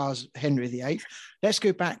quite as far as Henry VIII. Let's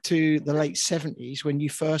go back to the late 70s when you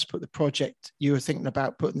first put the project, you were thinking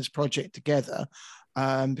about putting this project together,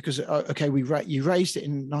 because, you raised it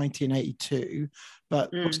in 1982, but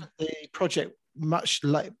wasn't the project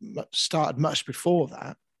started much before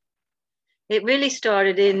that? It really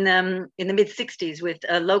started in the mid 60s with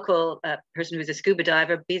a local person who was a scuba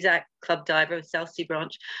diver, BZAC club diver, South Sea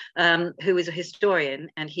branch, who was a historian,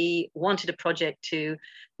 and he wanted a project to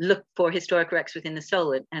look for historic wrecks within the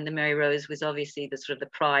Solent, and the Mary Rose was obviously the sort of the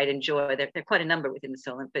pride and joy. There are quite a number within the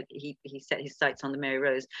Solent, but he set his sights on the Mary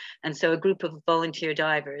Rose, and so a group of volunteer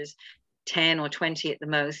divers, 10 or 20 at the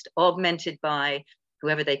most, augmented by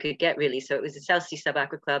whoever they could get, really. So it was the South Sea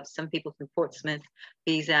Sub-Aqua Club, some people from Portsmouth,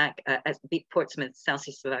 BZAC, Portsmouth, South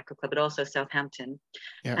Sea Sub-Aqua Club, but also Southampton.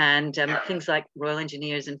 And things like Royal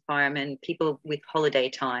Engineers and firemen, people with holiday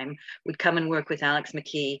time would come and work with Alex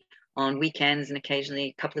McKee on weekends and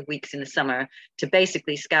occasionally a couple of weeks in the summer to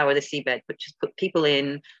basically scour the seabed, but just put people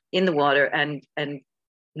in the water and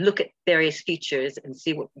look at various features and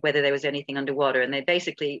see whether there was anything underwater. And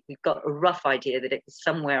we've got a rough idea that it was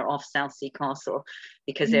somewhere off South Sea Castle,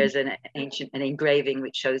 because there's an engraving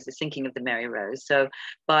which shows the sinking of the Mary Rose. So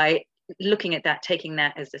by looking at that, taking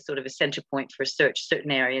that as a sort of a center point for search,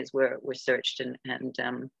 certain areas were searched and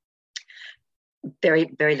very,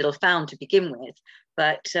 very little found to begin with.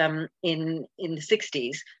 But in the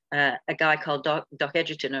 60s, a guy called Doc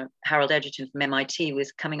Edgerton, or Harold Edgerton from MIT,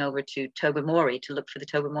 was coming over to Tobermory to look for the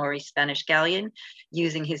Tobermory Spanish galleon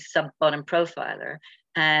using his sub-bottom profiler.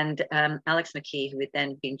 And Alex McKee, who had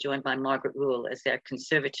then been joined by Margaret Rule as their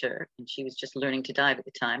conservator, and she was just learning to dive at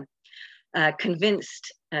the time,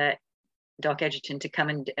 convinced Doc Edgerton to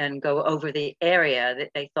come and go over the area that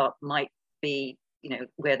they thought might be,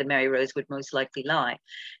 where the Mary Rose would most likely lie.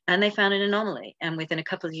 And they found an anomaly. And within a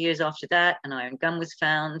couple of years after that, an iron gun was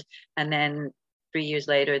found. And then 3 years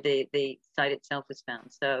later, the site itself was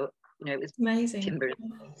found. So, it was amazing. Timbers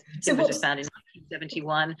were found in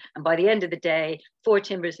 1971. And by the end of the day, 4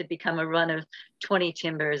 timbers had become a run of 20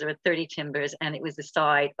 timbers or 30 timbers. And it was the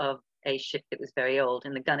side of a ship that was very old.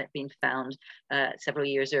 And the gun had been found several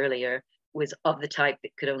years earlier was of the type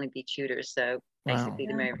that could only be Tudors. So basically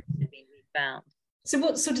the Mary Rose had been found. So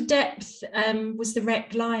what sort of depth was the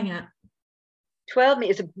wreck lying at? 12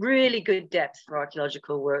 meters is a really good depth for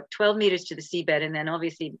archaeological work, 12 meters to the seabed. And then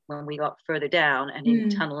obviously when we got further down and in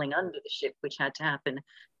tunneling under the ship, which had to happen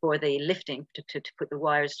for the lifting to put the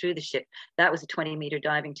wires through the ship, that was a 20-meter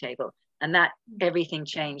diving table. And that everything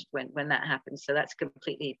changed when that happened. So that's a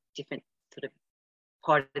completely different sort of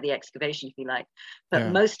part of the excavation, if you like.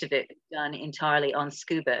 But most of it done entirely on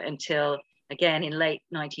scuba until, again, in late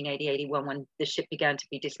 1980-81, when the ship began to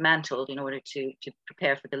be dismantled in order to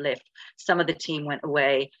prepare for the lift. Some of the team went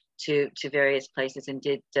away to various places and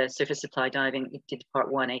did surface supply diving. It did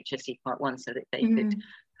part 1, HSE part 1, so that they could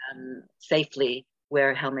safely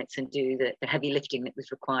wear helmets and do the heavy lifting that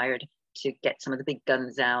was required to get some of the big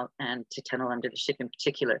guns out and to tunnel under the ship in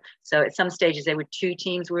particular. So at some stages there were 2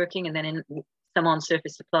 teams working, and then some on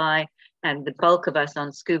surface supply, and the bulk of us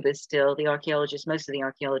on scuba still, the archaeologists, most of the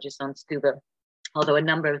archaeologists on scuba, although a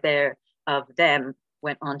number of them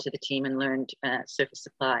went onto the team and learned surface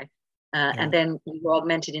supply. And then we were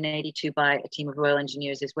augmented in 82 by a team of Royal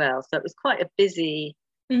Engineers as well. So it was quite a busy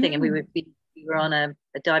thing, and we were on a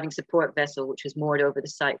diving support vessel which was moored over the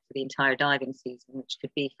site for the entire diving season, which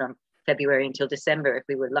could be from February until December if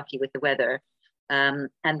we were lucky with the weather. And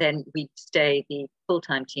then we'd stay, the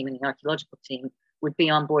full-time team and the archaeological team would be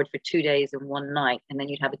on board for 2 days and 1 night, and then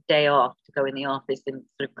you'd have a day off to go in the office and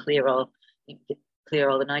sort of clear all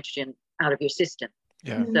the nitrogen out of your system.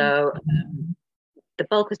 Yeah. So the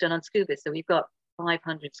bulk was done on scuba. So we've got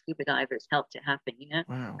 500 scuba divers helped it happen, you know.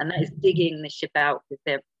 Wow. And that is digging the ship out with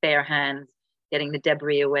their bare hands, getting the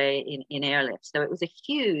debris away in airlift. So it was a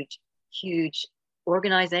huge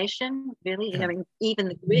organization, really. You know, even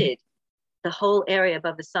the grid, the whole area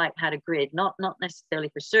above the site had a grid, not necessarily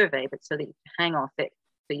for survey, but so that you could hang off it,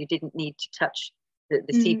 so you didn't need to touch the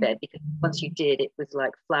seabed, because once you did, it was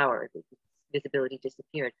like flour, the visibility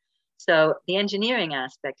disappeared. So the engineering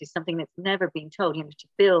aspect is something that's never been told. You know, to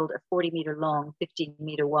build a 40-meter long,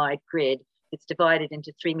 15-meter wide grid that's divided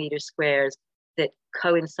into 3-meter squares that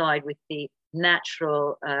coincide with the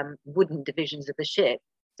natural wooden divisions of the ship.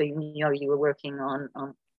 So you were working on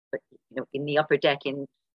in the upper deck in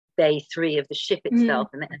bay 3 of the ship itself,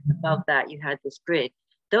 and then above that you had this grid.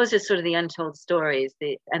 Those are sort of the untold stories,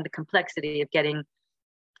 and the complexity of getting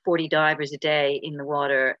 40 divers a day in the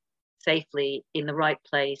water safely, in the right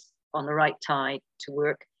place, on the right tide, to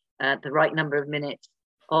work the right number of minutes,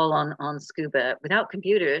 all on scuba without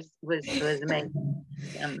computers was amazing.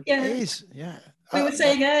 Yeah. It is, yeah. We were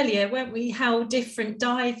saying earlier, weren't we, how different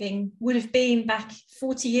diving would have been back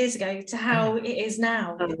 40 years ago to how it is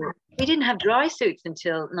now. We didn't have dry suits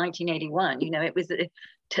until 1981. You know, it was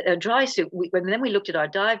a dry suit. Then we looked at our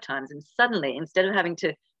dive times, and suddenly, instead of having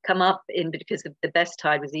to come up in, because the best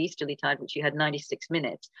tide was the easterly tide, which you had 96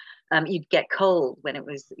 minutes, you'd get cold when it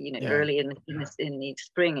was, you know, early in the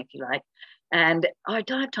spring, if you like. And our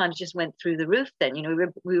dive times just went through the roof then. You know,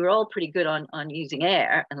 we were all pretty good on using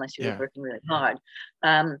air, unless you were working really hard.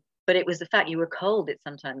 But it was the fact you were cold that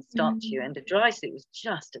sometimes stopped you. And the dry suit was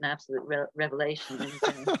just an absolute revelation.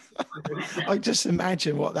 I just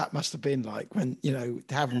imagine what that must have been like when, you know,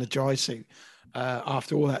 having the dry suit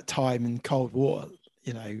after all that time in cold water.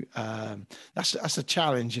 You know, that's a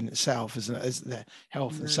challenge in itself, isn't it? As the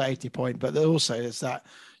health and safety point, but also there's that,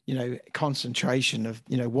 you know, concentration of,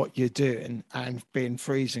 you know, what you're doing and being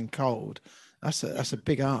freezing cold. That's a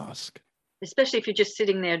big ask. Especially if you're just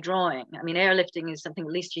sitting there drawing. I mean, airlifting is something,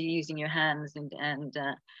 at least you're using your hands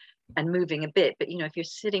and moving a bit. But, you know, if you're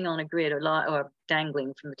sitting on a grid or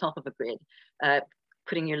dangling from the top of a grid,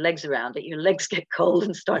 putting your legs around it, your legs get cold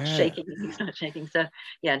and start shaking. And you start shaking. So,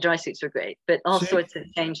 yeah, dry suits were great. But all sorts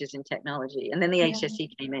of changes in technology. And then the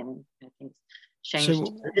HSE came in and things changed a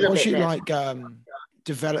little bit. Was you like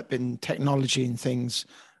developing technology and things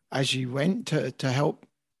as you went to help?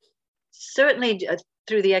 Certainly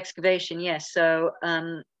through the excavation, yes. So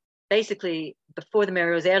basically, before the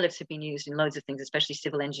Mary Rose, airlifts had been used in loads of things, especially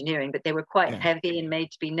civil engineering, but they were quite heavy and made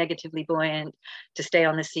to be negatively buoyant to stay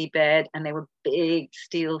on the seabed, and they were big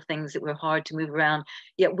steel things that were hard to move around.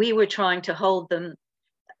 Yet we were trying to hold them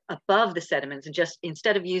above the sediments, and just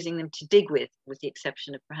instead of using them to dig with the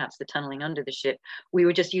exception of perhaps the tunneling under the ship, we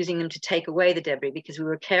were just using them to take away the debris, because we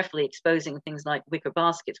were carefully exposing things like wicker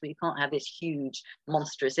baskets, where you can't have this huge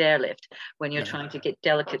monstrous airlift when you're trying to get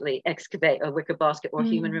delicately excavate a wicker basket or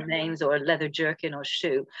human remains or a leather jerkin or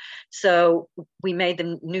shoe. So we made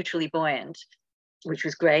them neutrally buoyant, which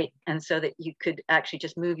was great, and so that you could actually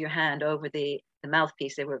just move your hand over the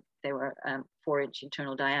mouthpiece. They were 4-inch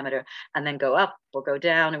internal diameter, and then go up or go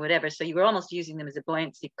down or whatever. So you were almost using them as a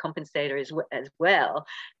buoyancy compensator as well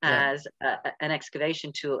as an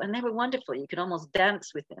excavation tool, and they were wonderful. You could almost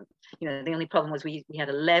dance with them. You know, the only problem was we had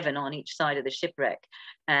 11 on each side of the shipwreck,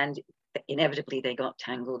 and inevitably they got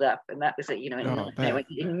tangled up, and that was it. You know,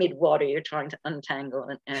 in mid-water you're trying to untangle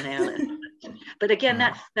an airlift. But again,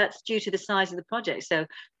 that's due to the size of the project. So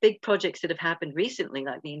big projects that have happened recently,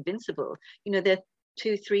 like the Invincible, you know, they're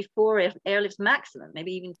 2, 3, 4 airlifts maximum,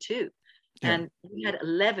 maybe even 2. And we had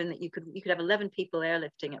 11 that you could have 11 people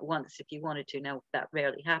airlifting at once if you wanted to. Now that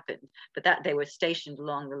rarely happened, but that they were stationed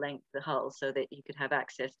along the length of the hull so that you could have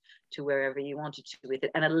access to wherever you wanted to with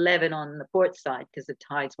it. And 11 on the port side, because the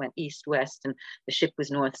tides went east-west and the ship was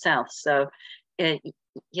north-south. So it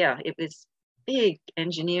was big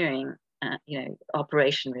engineering, you know,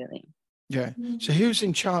 operation really. Yeah. So who was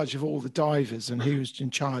in charge of all the divers, and who was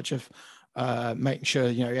in charge of making sure,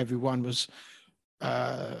 everyone was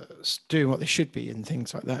doing what they should be and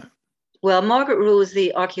things like that? Well, Margaret Rule was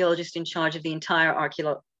the archaeologist in charge of the entire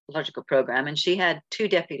archaeological program, and she had two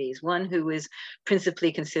deputies, one who was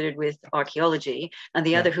principally considered with archaeology and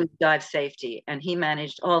the other who dive safety, and he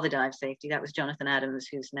managed all the dive safety. That was Jonathan Adams,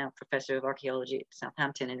 who's now professor of archaeology at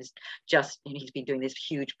Southampton, and is he's been doing this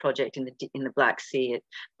huge project in the Black Sea at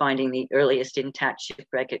finding the earliest intact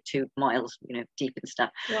shipwreck at 2 miles deep and stuff.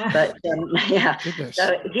 Wow. But yeah, Goodness.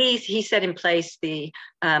 so he set in place the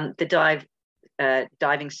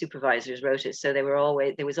diving supervisors rota. So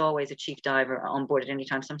there was always a chief diver on board at any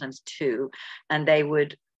time, sometimes 2, and they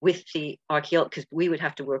would, with the archaeologists, because we would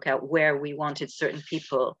have to work out where we wanted certain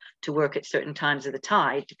people to work at certain times of the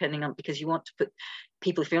tide, because you want to put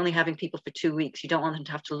people, if you're only having people for 2 weeks, you don't want them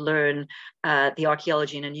to have to learn the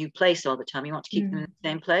archaeology in a new place all the time. You want to keep them in the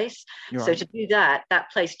same place. Right. So to do that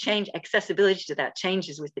place accessibility to that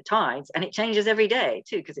changes with the tides, and it changes every day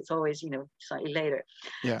too, because it's always slightly later.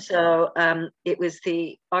 Yeah. So it was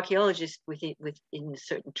the archaeologists within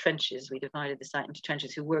certain trenches. We divided the site into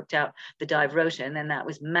trenches, who worked out the dive rota, and then that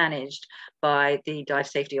was managed by the dive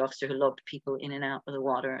safety officer, who logged people in and out of the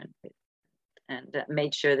water and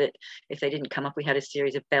made sure that if they didn't come up, we had a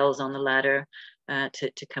series of bells on the ladder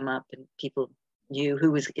to come up, and people knew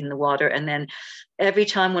who was in the water. And then every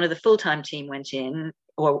time one of the full-time team went in,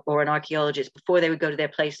 or an archaeologist, before they would go to their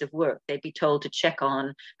place of work, they'd be told to check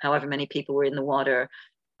on however many people were in the water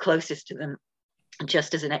closest to them,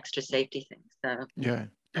 just as an extra safety thing. So yeah.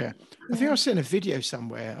 I think I've seen a video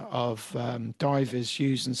somewhere of divers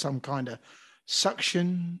using some kind of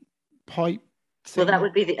suction pipe thing. Well, that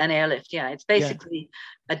would be an airlift. Yeah, it's basically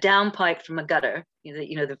a downpipe from a gutter.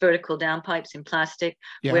 The vertical downpipes in plastic,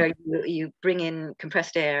 where you bring in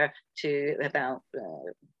compressed air to about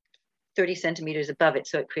 30 centimeters above it,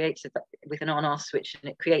 so it creates with an on-off switch, and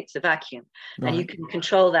it creates a vacuum. Right. And you can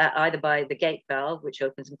control that either by the gate valve, which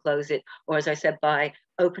opens and closes it, or, as I said, by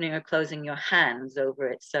opening or closing your hands over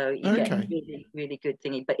it. So you get a really, really good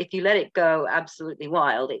thingy. But if you let it go absolutely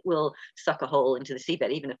wild, it will suck a hole into the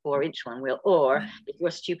seabed. Even a 4-inch one will. Or if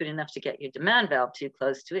you're stupid enough to get your demand valve too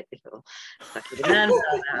close to it, it'll suck your demand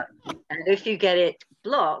valve out. And if you get it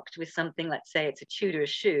blocked with something, let's say it's a Tudor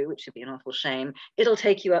shoe, which would be an awful shame, it'll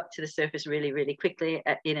take you up to the surface really, really quickly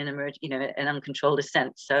in an uncontrolled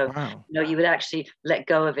ascent. So you would actually let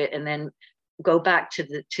go of it and then go back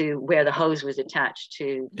to where the hose was attached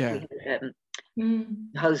to. The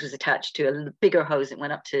hose was attached to a bigger hose that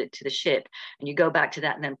went up to the ship, and you go back to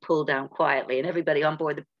that and then pull down quietly, and everybody on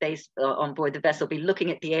board the vessel be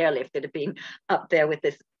looking at the airlift that had been up there with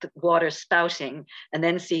the water spouting, and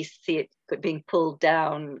then see it being pulled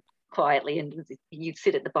down quietly, and you'd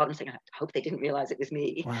sit at the bottom saying, I hope they didn't realize it was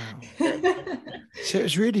me. Wow. So it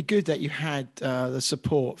was really good that you had the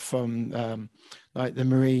support from like the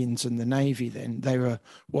Marines and the Navy. Then they were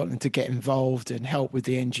wanting to get involved and help with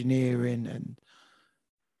the engineering. And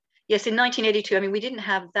yes, in 1982, I mean, we didn't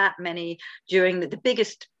have that many during the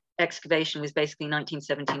biggest excavation was basically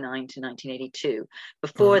 1979 to 1982.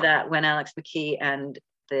 Before that, when Alex McKee and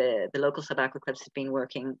the local sub-aqua clubs had been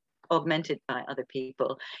working, augmented by other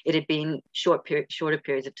people, it had been shorter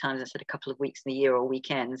periods of time, as I said, a couple of weeks in the year or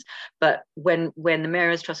weekends. But when the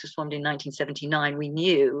Mariners Trust was formed in 1979, we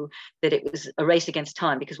knew that it was a race against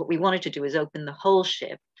time, because what we wanted to do is open the whole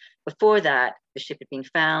ship. Before that, the ship had been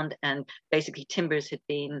found, and basically timbers had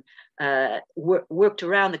been worked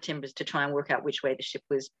around the timbers to try and work out which way the ship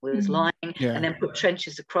was lying, and then put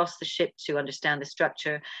trenches across the ship to understand the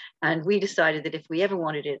structure. And we decided that if we ever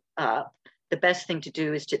wanted it up, the best thing to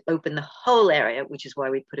do is to open the whole area, which is why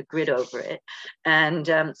we put a grid over it, and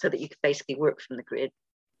so that you could basically work from the grid.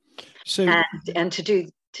 So, and to do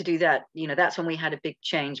that, that's when we had a big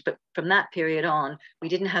change. But from that period on, we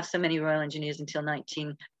didn't have so many Royal Engineers until late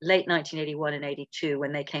 1981 and 82,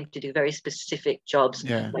 when they came to do very specific jobs,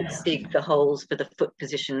 like dig the holes for the foot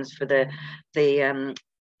positions for the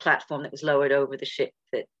platform that was lowered over the ship,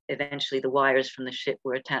 that eventually the wires from the ship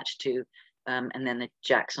were attached to. And then the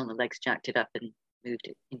jacks on the legs jacked it up and moved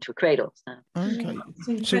it into a cradle.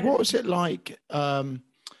 So what was it like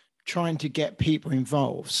trying to get people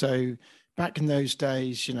involved? So back in those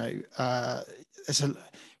days,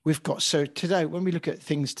 we've got, so today, when we look at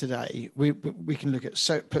things today, we can look at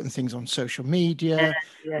putting things on social media.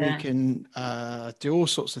 We can do all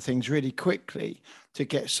sorts of things really quickly to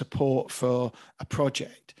get support for a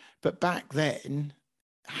project. But back then,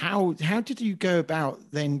 how did you go about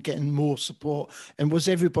then getting more support? And was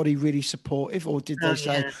everybody really supportive, or did they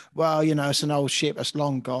say, well, it's an old ship that's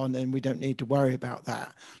long gone and we don't need to worry about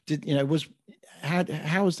that? how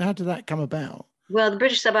did that come about? Well, the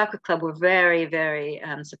British Sub-Aqua Club were very, very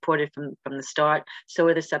supportive from the start. So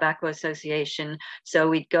were the Sub-Aqua Association. So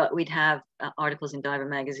we'd have articles in Diver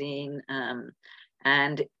magazine,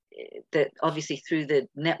 and that obviously through the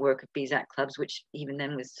network of BSAC clubs, which even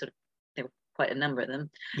then was there were quite a number of them.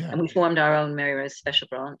 Yeah. And we formed our own Mary Rose special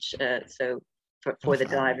branch. So for the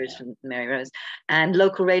divers from Mary Rose, and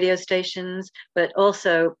local radio stations, but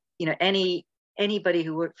also, anybody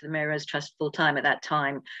who worked for the Mary Rose Trust full time at that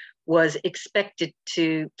time was expected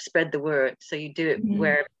to spread the word. So you do it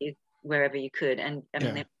wherever you could. And I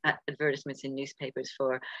mean, there were advertisements in newspapers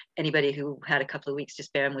for anybody who had a couple of weeks to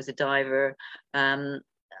spare and was a diver,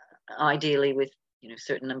 ideally with a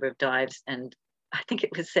certain number of dives. And I think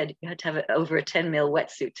it was said you had to have over a 10 mil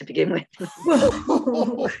wetsuit to begin with. You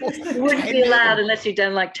wouldn't be allowed unless you'd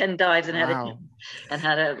done like 10 dives and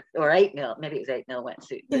or 8 mil, maybe it was 8 mil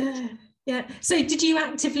wetsuit. Yeah. So did you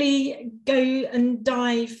actively go and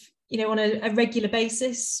dive, on a regular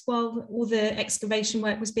basis while all the excavation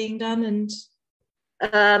work was being done?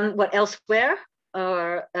 And what, elsewhere?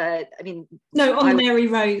 Or no, on the Mary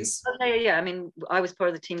Rose. Yeah. I mean, I was part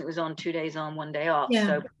of the team that was on 2 days on, 1 day off.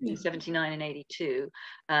 So in 79 and 82,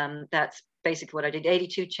 that's basically what I did.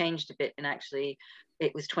 82 changed a bit, and actually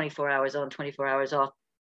it was 24 hours on, 24 hours off,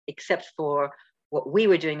 except for what we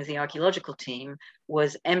were doing as the archaeological team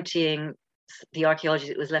was emptying the archaeology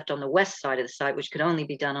that was left on the west side of the site, which could only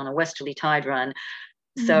be done on a westerly tide run.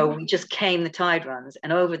 So we just came the tide runs,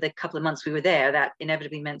 and over the couple of months we were there, that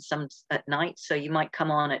inevitably meant some at night. So you might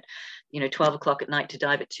come on at 12 o'clock at night to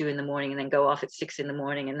dive at 2 in the morning, and then go off at 6 in the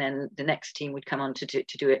morning, and then the next team would come on to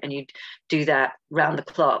do it, and you'd do that round the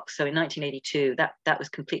clock. So in 1982, that was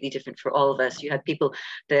completely different for all of us. You had people,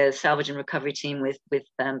 the salvage and recovery team with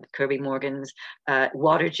Kirby Morgans,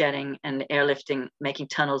 water jetting and airlifting, making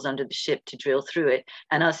tunnels under the ship to drill through it,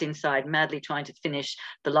 and us inside madly trying to finish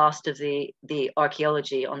the last of the archaeology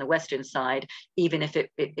on the western side, even if it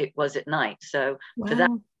was at night. So for that,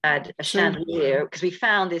 we had a chandelier, because we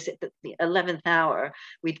found this at the 11th hour.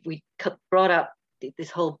 We brought up this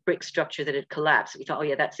whole brick structure that had collapsed. We thought, oh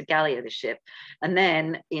yeah, that's the galley of the ship. And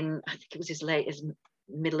then I think it was as late as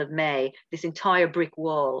middle of May, this entire brick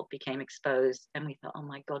wall became exposed, and we thought, oh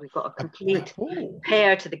my God, we've got a complete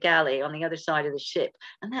pair to the galley on the other side of the ship,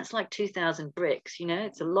 and that's like 2,000 bricks.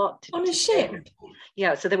 It's a lot on a ship.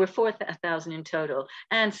 Yeah, so there were 4,000 in total,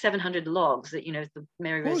 and 700 logs that the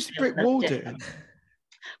Mary Rose. What was the brick wall doing?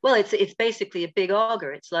 Well, it's basically a big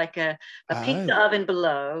auger. It's like a pizza oven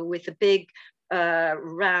below with a big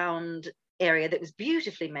round area that was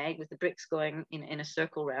beautifully made with the bricks going in a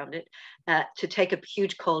circle around it, to take a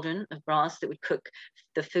huge cauldron of brass that would cook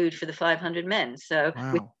the food for the 500 men. So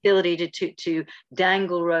with the ability to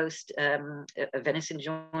dangle roast a venison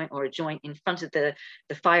joint or a joint in front of the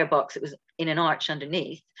firebox that was in an arch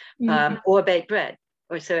underneath, or baked bread.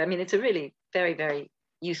 It's a really very, very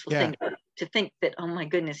useful thing to think that, oh my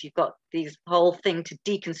goodness, you've got these whole thing to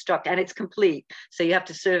deconstruct, and it's complete. So you have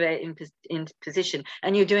to survey it in position,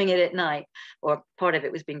 and you're doing it at night, or part of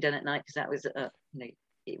it was being done at night, because that was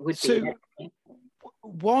it would be.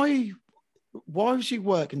 Why was you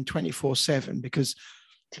working 24/7? Because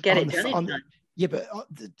to get it done. Yeah, but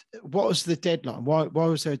what was the deadline? Why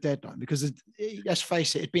was there a deadline? Because let's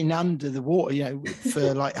face it, it'd been under the water,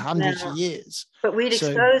 for like hundreds of years. But we'd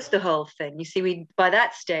exposed the whole thing. You see, by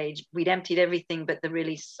that stage, we'd emptied everything but the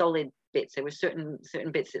really solid bits. There were certain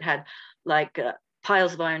bits that had like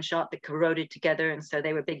piles of iron shot that corroded together, and so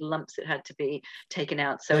they were big lumps that had to be taken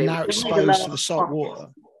out. So they're now exposed to the salt water.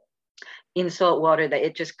 In salt water, that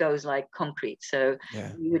it just goes like concrete. So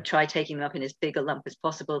you would try taking them up in as big a lump as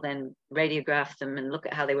possible, then radiograph them and look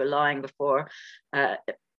at how they were lying before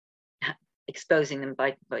exposing them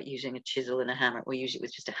by using a chisel and a hammer. Or usually it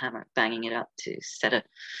was just a hammer, banging it up to set a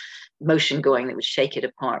motion going that would shake it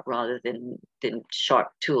apart rather than sharp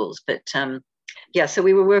tools. But so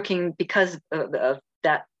we were working because of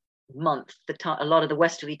that month, a lot of the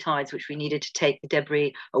westerly tides, which we needed to take the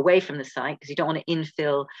debris away from the site, because you don't want to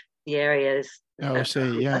infill the areas.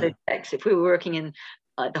 If we were working in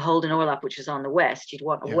the Holden Orlap, which is on the west, you'd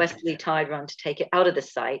want a westerly tide run to take it out of the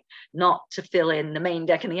site, not to fill in the main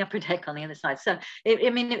deck and the upper deck on the other side. So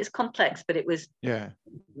it was complex, but it was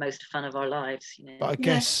most fun of our lives. But I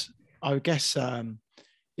guess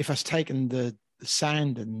if I've taken the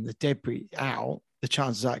sand and the debris out, the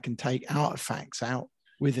chances are I can take artifacts out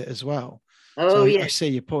with it as well. I see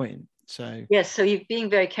your point. So so you're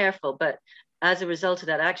being very careful, but as a result of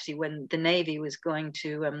that, actually, when the Navy was going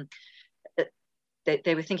to,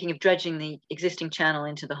 they were thinking of dredging the existing channel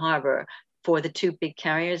into the harbour for the two big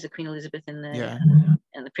carriers, the Queen Elizabeth and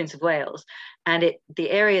the Prince of Wales, and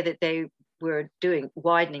the area that they we're doing,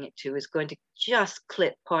 widening it to, is going to just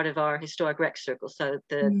clip part of our historic wreck circle. So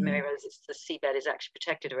the Mary Rose, the seabed is actually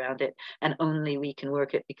protected around it, and only we can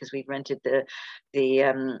work it because we've rented the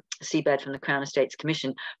seabed from the Crown Estates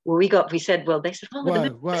Commission. Well, we said, well, they said, oh,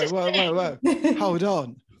 whoa.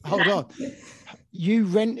 Hold on. You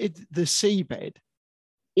rented the seabed?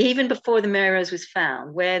 Even before the Mary Rose was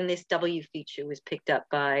found, when this W feature was picked up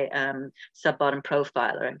by Sub-Bottom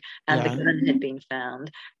Profiler and the gun had been found,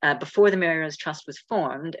 before the Mary Rose Trust was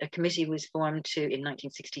formed, a committee was formed in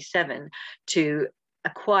 1967 to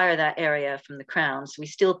acquire that area from the Crown. So we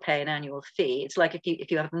still pay an annual fee. It's like if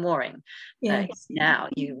you have a mooring, now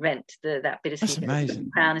you rent that bit of sea from the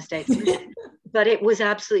Crown Estates. But it was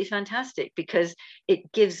absolutely fantastic because it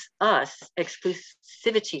gives us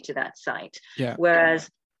exclusivity to that site, whereas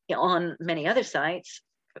on many other sites,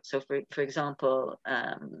 so for example,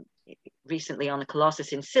 recently on the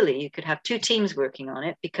Colossus in Scilly, you could have two teams working on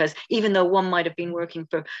it, because even though one might have been working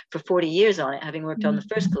for 40 years on it, having worked on the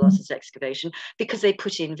first Colossus excavation, because they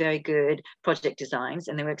put in very good project designs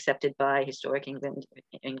and they were accepted by Historic England,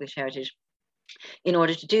 English Heritage, in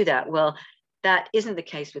order to do that. Well, that isn't the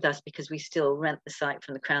case with us, because we still rent the site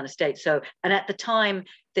from the Crown Estate. So, and at the time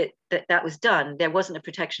that was done, there wasn't a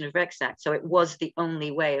Protection of Wrecks Act. So it was the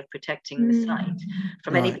only way of protecting the site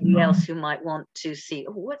from anybody else who might want to see,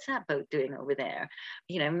 oh, what's that boat doing over there?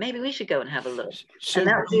 You know, maybe we should go and have a look. So, and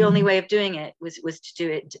that was the only way of doing it, was to do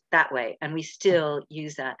it that way. And we still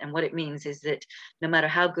use that. And what it means is that no matter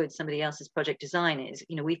how good somebody else's project design is,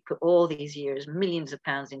 you know, we've put all these years, millions of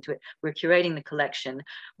pounds into it. We're curating the collection.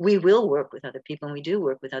 We will work with other people, and we do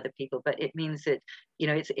work with other people, but it means that, you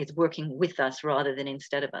know, it's working with us rather than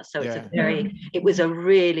instead of us. So it was a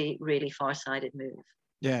really, really far-sighted move.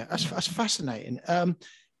 Yeah, that's fascinating.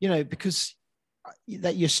 You know, because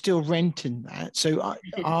that you're still renting that. So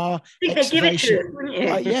our excavation,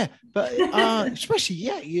 but especially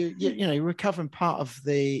you know, recovering part of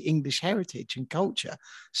the English heritage and culture.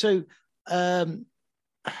 So I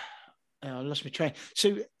lost my train.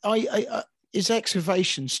 So is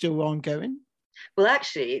excavation still ongoing? Well,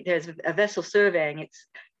 actually, there's a vessel surveying. It's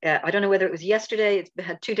I don't know whether it was yesterday. It's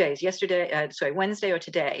had 2 days. Wednesday or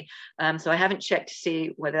today. So I haven't checked to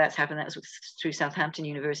see whether that's happened. That was through Southampton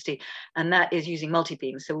University, and that is using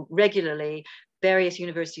multi-beam. So regularly, various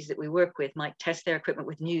universities that we work with might test their equipment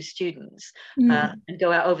with new students and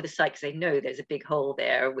go out over the site, because they know there's a big hole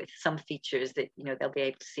there with some features that, you know, they'll be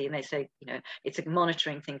able to see. And they say, you know, it's a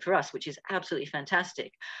monitoring thing for us, which is absolutely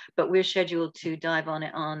fantastic. But we're scheduled to dive on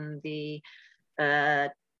it on the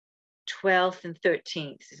 12th and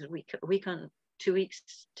 13th. This is a week on 2 weeks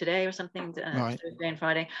today or something, Thursday and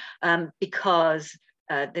Friday, because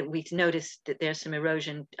that we've noticed that there's some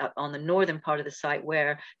erosion on the northern part of the site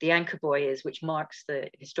where the anchor buoy is, which marks the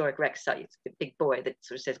historic wreck site. It's a big buoy that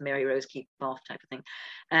sort of says Mary Rose keep off type of thing.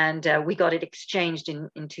 And we got it exchanged in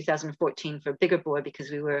 2014 for a bigger buoy,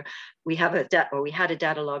 because we had a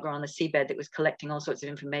data logger on the seabed that was collecting all sorts of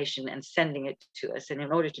information and sending it to us. And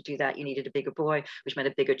in order to do that, you needed a bigger buoy, which meant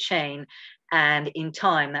a bigger chain. And in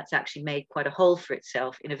time, that's actually made quite a hole for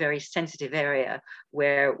itself in a very sensitive area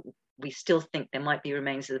where we still think there might be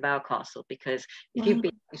remains of the bow castle, because if you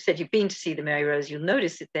said you've been to see the Mary Rose, you'll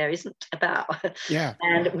notice that there isn't a bow.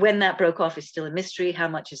 And when that broke off is still a mystery. How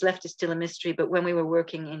much is left is still a mystery. But when we were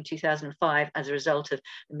working in 2005 as a result of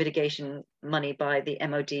mitigation money by the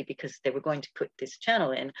MOD, because they were going to put this channel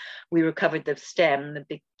in, we recovered the stem, the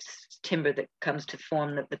big timber that comes to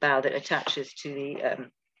form the bow that attaches to the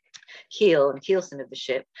keel and keelson of the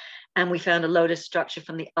ship. And we found a lotus structure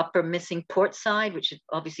from the upper missing port side, which had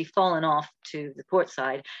obviously fallen off to the port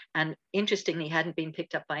side, and interestingly hadn't been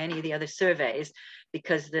picked up by any of the other surveys,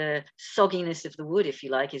 because the sogginess of the wood, if you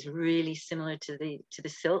like, is really similar to the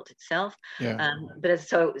silt itself.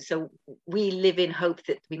 So we live in hope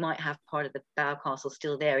that we might have part of the bow castle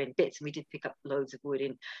still there in bits, and we did pick up loads of wood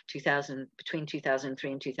in between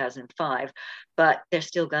 2003 and 2005, but there's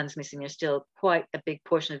still guns missing. There's still quite a big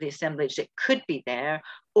portion of the assemblage that could be there,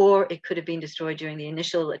 or it could have been destroyed during the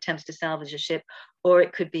initial attempts to salvage a ship, or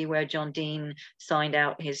it could be where John Dean signed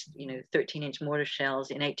out his 13-inch mortar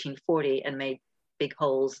shells in 1840 and made big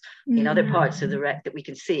holes in other parts of the wreck that we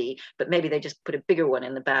can see, but maybe they just put a bigger one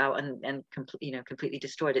in the bow and completely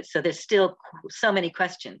destroyed it. So there's still so many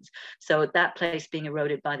questions. So that place being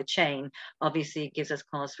eroded by the chain obviously gives us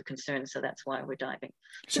cause for concern. So that's why we're diving.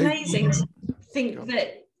 It's amazing to think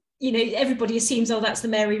that, you know, everybody assumes, oh, that's the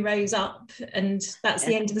Mary Rose up and that's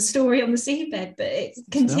the end of the story on the seabed, but it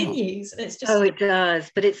continues. It's just... Oh, it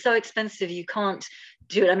does, but it's so expensive. You can't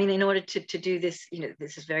do it. I mean, in order to do this, you know,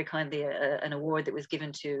 this is very kindly an award that was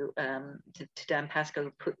given to Dan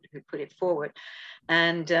Pascoe, who put it forward.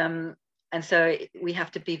 And and so we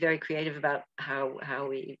have to be very creative about how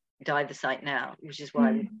we dive the site now, which is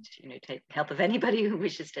why we, take help of anybody who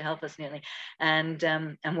wishes to help us nearly, and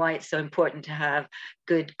why it's so important to have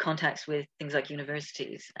good contacts with things like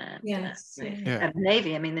universities and, and the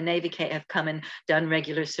Navy. I mean, the Navy have come and done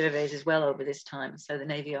regular surveys as well over this time. So the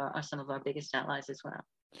Navy are some of our biggest allies as well.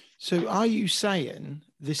 So are you saying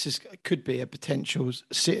this could be a potential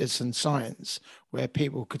citizen science where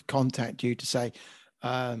people could contact you to say,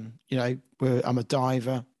 I'm a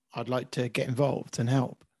diver, I'd like to get involved and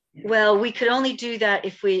help? Well, we could only do that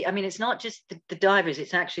if it's not just the divers,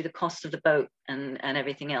 it's actually the cost of the boat and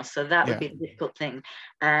everything else. So that would be the difficult thing.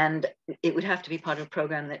 And it would have to be part of a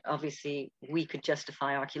program that obviously we could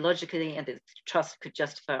justify archaeologically, and the trust could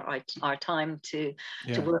justify our time to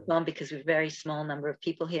work on, because we're a very small number of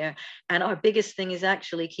people here. And our biggest thing is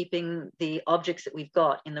actually keeping the objects that we've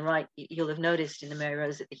got in the right. You'll have noticed in the Mary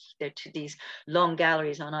Rose that there are these long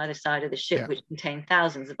galleries on either side of the ship, which contain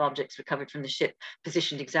thousands of objects recovered from the ship,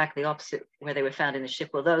 positioned exactly opposite where they were found in the ship.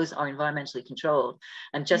 Well, those are environmentally controlled,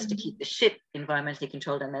 and just to keep the ship environmentally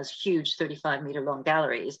controlled and those huge 35-meter long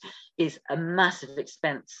galleries is a massive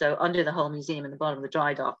expense. So under the whole museum in the bottom of the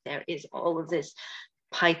dry dock, there is all of this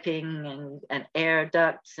piping and air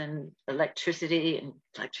ducts and electricity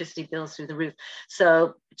bills through the roof.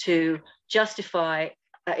 So to justify,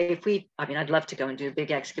 I'd love to go and do a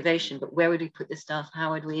big excavation, but where would we put this stuff?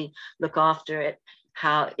 How would we look after it?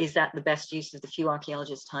 How is that the best use of the few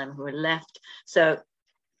archaeologists' time who are left? So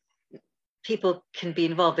people can be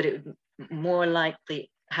involved, but it would more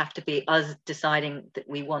likely have to be us deciding that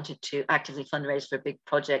we wanted to actively fundraise for a big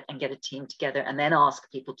project and get a team together and then ask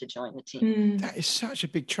people to join the team. That is such a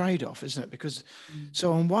big trade-off, isn't it? Because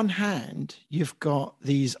so on one hand, you've got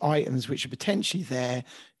these items which are potentially there.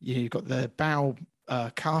 You've got the Bow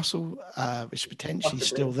Castle, which is potentially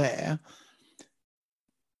still there.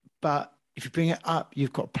 But if you bring it up,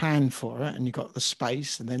 you've got a plan for it, and you've got the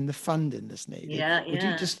space and then the funding that's needed.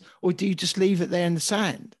 Or do you just leave it there in the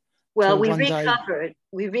sand? Well, we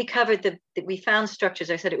recovered we found structures.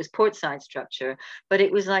 I said it was portside structure, but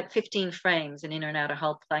it was like 15 frames and inner and outer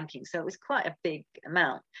hull planking. So it was quite a big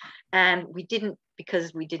amount. And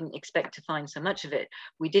because we didn't expect to find so much of it,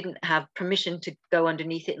 we didn't have permission to go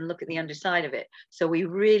underneath it and look at the underside of it. So we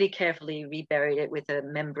really carefully reburied it with a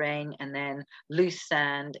membrane and then loose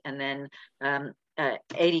sand, and then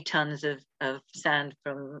 80 tons of sand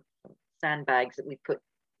from sandbags that we put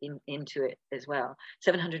into it as well.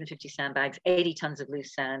 750 sandbags, 80 tons of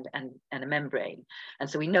loose sand, and a membrane. And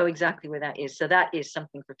so we know exactly where that is. So that is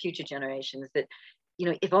something for future generations that,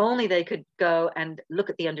 if only they could go and look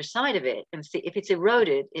at the underside of it and see if it's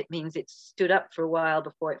eroded, it means it stood up for a while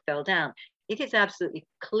before it fell down. If it's absolutely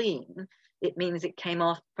clean, it means it came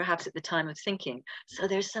off perhaps at the time of sinking. So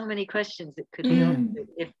there's so many questions that could be answered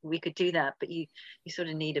if we could do that. But you sort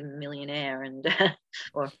of need a millionaire and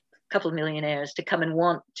or couple of millionaires to come and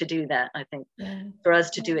want to do that. I think for us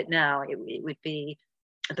to do it now, it would be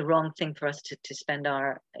the wrong thing for us to spend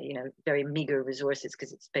our very meager resources,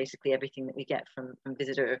 because it's basically everything that we get from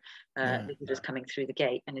visitors coming through the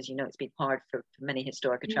gate. And as you know, it's been hard for many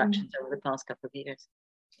historic attractions over the past couple of years.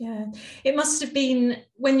 Yeah, it must have been,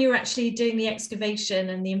 when you were actually doing the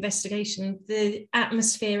excavation and the investigation, the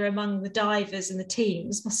atmosphere among the divers and the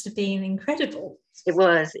teams must have been incredible. It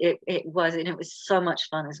was, and it was so much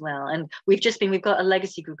fun as well. And we've got a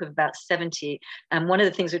legacy group of about 70. And one of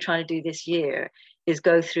the things we're trying to do this year is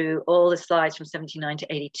go through all the slides from 79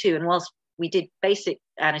 to 82. And whilst we did basic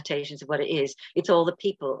annotations of what it is, it's all the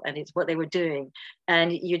people and it's what they were doing.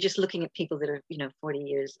 And you're just looking at people that are 40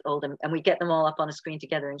 years old, and we get them all up on a screen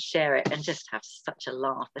together and share it and just have such a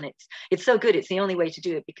laugh. And it's so good. It's the only way to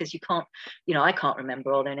do it, because you can't, I can't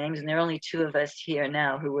remember all their names, and there are only 2 of us here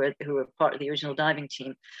now who were part of the original diving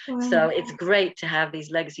team. Wow. So it's great to have these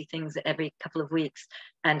legacy things every couple of weeks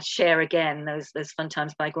and share again those fun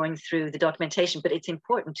times by going through the documentation. But it's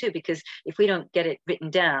important too, because if we don't get it written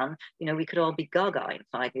down, we could all be gaga in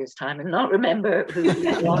 5 years' time and not remember who we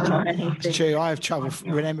are or anything. It's true. I have trouble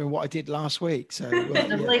remembering what I did last week. So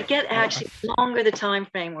well, get actually longer the time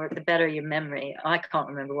frame, or the better your memory. I can't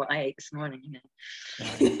remember what I ate this morning.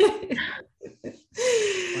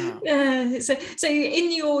 Wow. So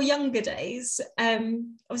in your younger days,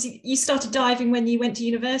 obviously you started diving when you went to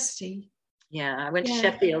university. Yeah, I went to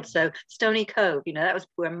Sheffield, so Stony Cove, that was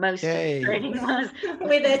where most of the training was.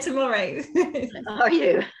 We're there tomorrow. Are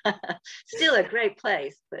you? Still a great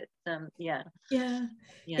place, but Yeah.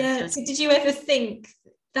 So did you ever think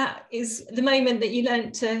that is the moment that you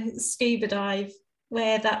learned to scuba dive,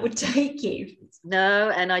 where that would take you? No,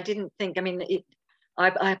 and I didn't think,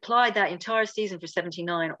 I applied that entire season for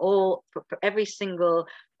 79, all for every single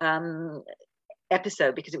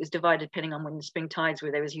episode, because it was divided depending on when the spring tides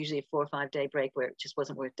were. There was usually a 4 or 5 day break where it just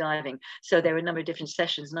wasn't worth diving. So there were a number of different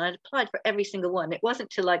sessions, and I applied for every single one. It wasn't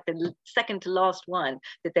till like the second to last one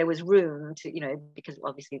that there was room to, because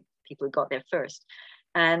obviously people got there first.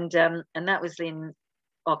 And that was in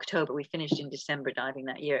October. We finished in December diving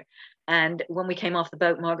that year. And when we came off the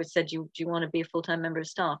boat, Margaret said, do you want to be a full-time member of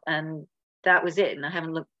staff? And that was it. And I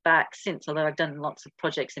haven't looked back since, although I've done lots of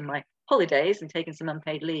projects in my holidays and taken some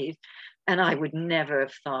unpaid leave. And I would never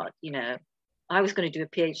have thought, I was going to do a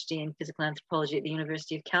PhD in physical anthropology at the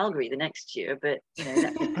University of Calgary the next year, but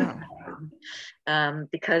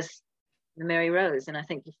because the Mary Rose. And I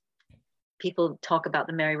think people talk about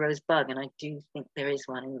the Mary Rose bug, and I do think there is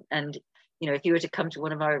one. And if you were to come to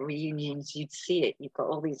one of our reunions, you'd see it. You've got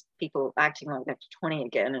all these people acting like they're 20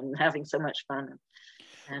 again and having so much fun.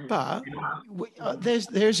 But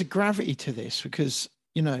there's a gravity to this, because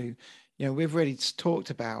we've already talked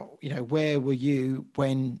about where were you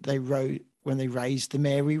when they raised the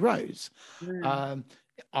Mary Rose.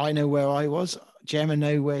 I know where I was. Gemma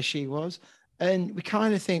know where she was, and we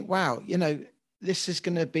kind of think, wow, this is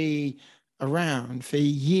going to be around for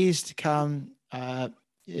years to come.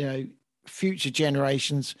 Future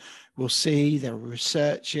generations will see, they'll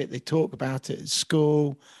research it, they talk about it at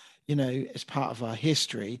school, as part of our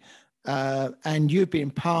history, and you've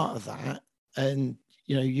been part of that, and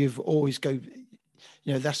you've always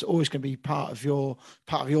that's always going to be part of your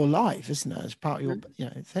life, isn't it? As part of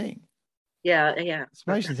your thing. Yeah. It's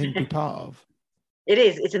an amazing thing to be part of. It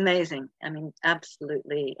is. It's amazing. I mean,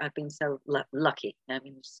 absolutely. I've been so lucky. I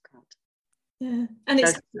mean, you just can't. Yeah, and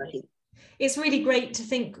it's really great to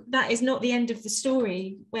think that is not the end of the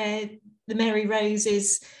story, where the Mary Rose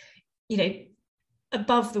is,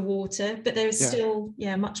 above the water, but there is still,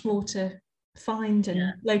 much more to find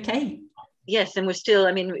and locate. Yes, and we're still,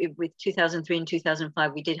 with 2003 and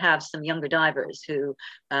 2005, we did have some younger divers who,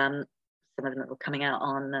 some of them were coming out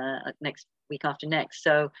on next week after next.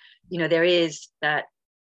 So, there is that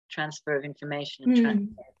transfer of information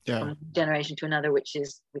from one generation to another, which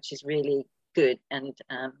is really good. And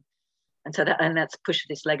that's push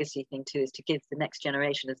this legacy thing too, is to give the next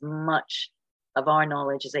generation as much of our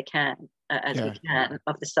knowledge as they can, we can,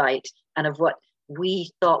 of the site and of what we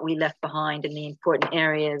thought we left behind in the important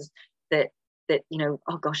areas that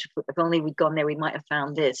oh gosh, if only we'd gone there, we might have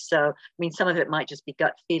found this. So some of it might just be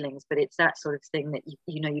gut feelings, but it's that sort of thing that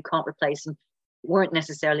you can't replace and weren't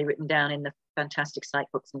necessarily written down in the fantastic site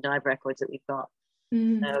books and dive records that we've got.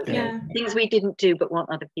 Things we didn't do but want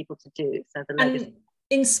other people to do. So the legacy. And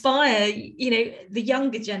inspire the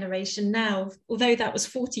younger generation now, although that was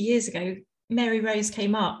 40 years ago. Mary Rose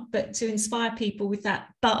came up, but to inspire people with that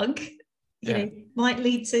bug, might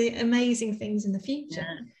lead to amazing things in the future.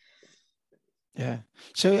 Yeah.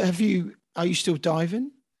 So are you still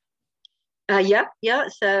diving? Yeah.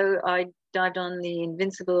 So I dived on the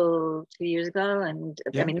Invincible 2 years ago, and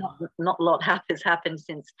not a lot has happened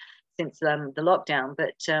since the lockdown,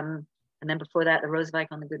 but and then before that, the Rosevike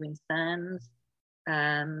on the Goodwin Sands,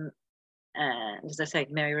 and as I say,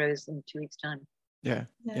 Mary Rose in 2 weeks' time. Yeah,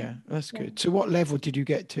 that's good. So what level did you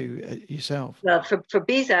get to yourself? Well, for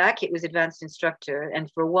BZAC, it was advanced instructor, and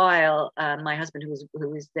for a while, my husband, who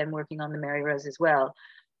was then working on the Mary Rose as well,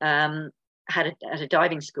 had a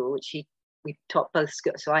diving school, which we taught both.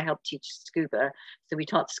 So I helped teach scuba. So we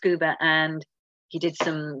taught scuba, and he did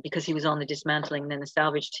some, because he was on the dismantling and then the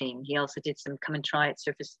salvage team, he also did some come and try it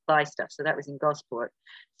surface supply stuff. So that was in Gosport.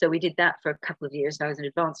 So we did that for a couple of years. I was an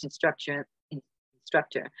advanced instructor.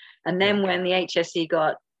 And then when the HSE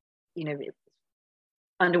got,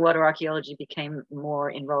 underwater archaeology became more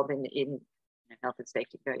involved in health and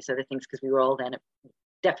safety, various other things, because we were all then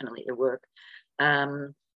definitely at work. I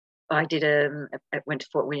went to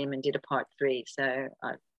Fort William and did a part 3. So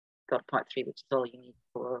I got a part 3, which is all you need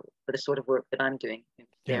for the sort of work that I'm doing.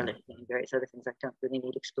 And various other things. I don't really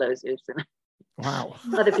need explosives. And wow.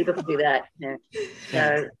 Other people can do that.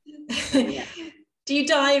 So, do you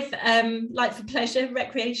dive like for pleasure,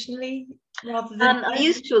 recreationally, rather than? I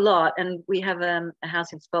used to a lot, and we have a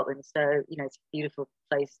house in Scotland, so it's a beautiful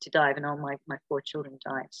place to dive, and all my 4 children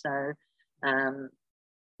dive. So,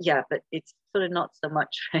 but it's sort of not so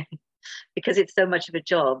much because it's so much of a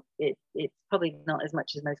job. It's probably not as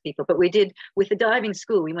much as most people. But we did with the diving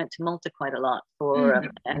school. We went to Malta quite a lot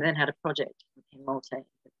and then had a project in Malta,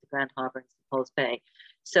 the Grand Harbour in St Paul's Bay.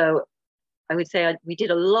 So I would say we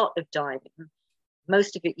did a lot of diving.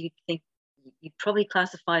 Most of it you'd probably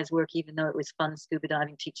classify as work, even though it was fun scuba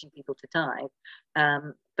diving, teaching people to dive.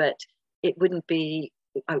 But it wouldn't be.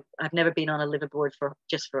 I've never been on a liveaboard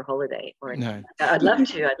just for a holiday or anything. No. I'd love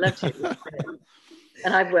to.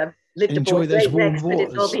 And I've lived Enjoy aboard those great warm wrecks, but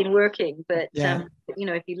it's all waters. been working. But Yeah. you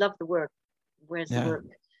know, if you love the work, where's the Yeah, work?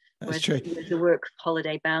 that's true. Where's the work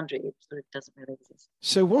holiday boundary? It sort of doesn't really exist.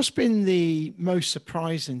 So what's been the most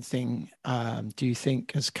surprising thing, do you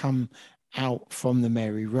think, has come out from the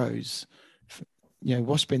Mary Rose? You know,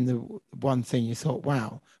 what's been the one thing you thought,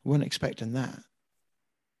 wow, I wasn't expecting that?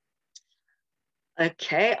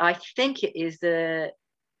 Okay, I think it is the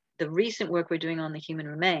recent work we're doing on the human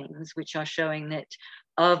remains, which are showing that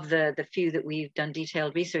of the few that we've done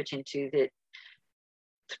detailed research into, that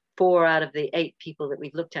 4 out of the 8 people that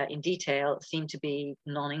we've looked at in detail seem to be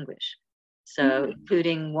non-English. So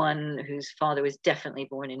including one whose father was definitely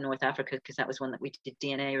born in North Africa, because that was one that we did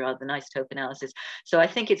DNA rather than isotope analysis. So I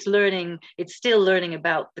think it's still learning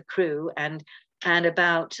about the crew and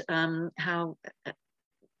about how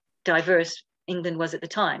diverse England was at the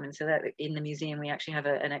time. And so that in the museum, we actually have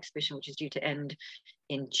an exhibition which is due to end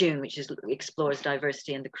in June, which explores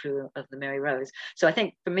diversity in the crew of the Mary Rose. So I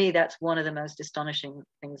think for me, that's one of the most astonishing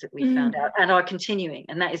things that we found out and are continuing.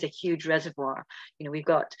 And that is a huge reservoir. You know, we've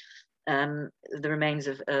got the remains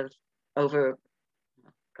of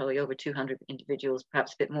probably over 200 individuals,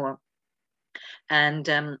 perhaps a bit more. And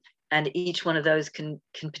each one of those can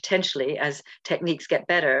potentially, as techniques get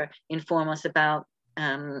better, inform us about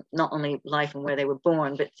not only life and where they were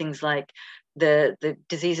born, but things like the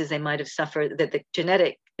diseases they might have suffered, the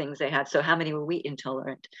genetic things they had. So how many were wheat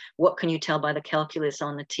intolerant? What can you tell by the calculus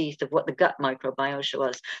on the teeth of what the gut microbiota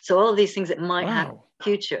was? So all of these things that might happen in the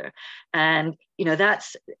future. And, you know,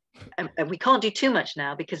 we can't do too much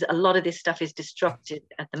now because a lot of this stuff is destructive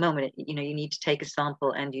at the moment. You know, you need to take a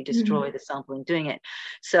sample and you destroy the sample in doing it.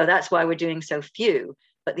 So that's why we're doing so few.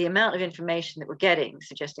 But the amount of information that we're getting,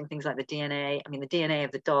 suggesting things like the DNA, I mean, the DNA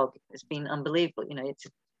of the dog has been unbelievable. You know, it's a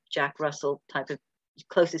Jack Russell type of,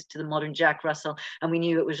 closest to the modern Jack Russell. And we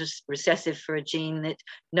knew it was just recessive for a gene that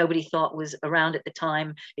nobody thought was around at the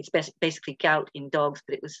time. It's basically gout in dogs,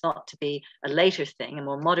 but it was thought to be a later thing, a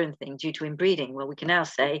more modern thing due to inbreeding. Well, we can now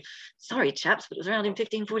say, sorry, chaps, but it was around in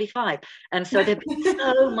 1545. And so there's been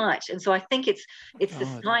so much. And so I think it's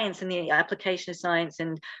the science and the application of science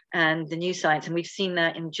and the new science. And we've seen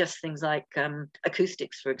that in just things like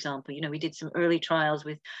acoustics, for example. You know, we did some early trials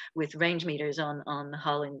with range meters on the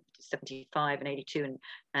Hull in 75 and 82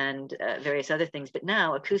 and various other things. But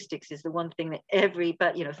now acoustics is the one thing that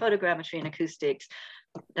photogrammetry and acoustics,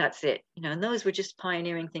 that's it. You know, and those were just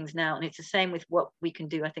pioneering things now. And it's the same with what we can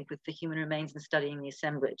do, I think, with the human remains and studying the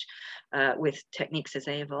assemblage with techniques as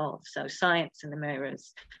they evolve. So science and the Mary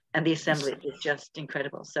Rose and the assemblage is just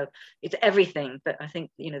incredible. So it's everything. But I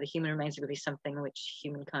think, you know, the human remains are going to be something which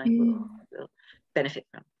humankind will benefit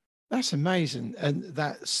from. That's amazing. And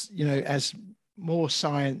that's, you know, as more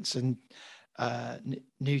science and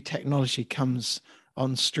new technology comes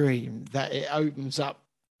on stream, that it opens up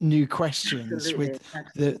new questions. Absolutely.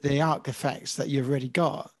 With the artifacts that you've already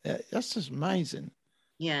got. That's just amazing.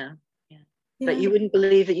 Yeah. But you wouldn't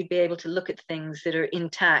believe that you'd be able to look at things that are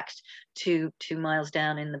intact 2 miles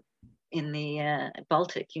down in the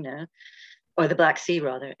Baltic, you know, or the Black Sea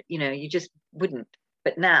rather. You know, you just wouldn't.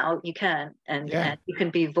 But now you can, and you can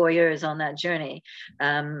be voyeurs on that journey.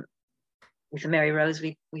 With the Mary Rose,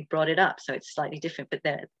 we brought it up, so it's slightly different. But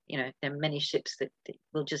there are many ships that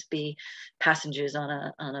will just be passengers on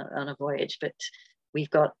a voyage. But we've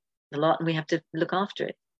got a lot, and we have to look after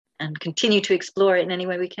it and continue to explore it in any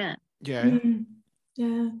way we can. Yeah.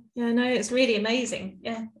 No, it's really amazing.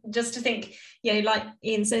 Yeah, just to think, like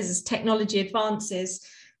Ian says, as technology advances,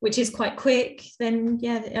 which is quite quick, then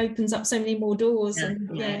it opens up so many more doors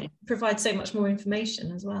and provides so much more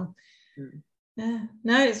information as well. Yeah,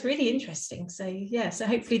 no, it's really interesting. So so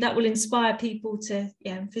hopefully that will inspire people to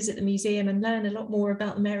visit the museum and learn a lot more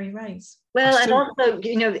about the Mary Rose. Well, and also,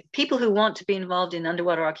 people who want to be involved in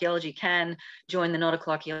underwater archaeology can join the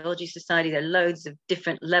Nautical Archaeology Society. There are loads of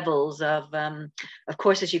different levels of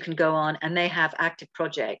courses you can go on, and they have active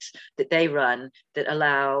projects that they run that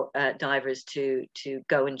allow divers to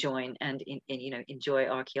go and join and enjoy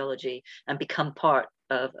archaeology and become part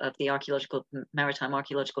of the maritime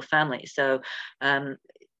archaeological family. So,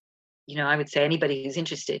 I would say anybody who's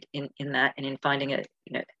interested in that and in finding a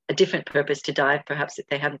different purpose to dive, perhaps that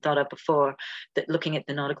they hadn't thought of before, that looking at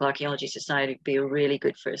the Nautical Archaeology Society would be a really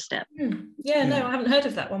good first step. No, I haven't heard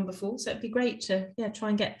of that one before, so it'd be great to try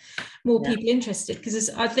and get more people interested, because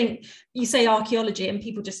I think you say archaeology and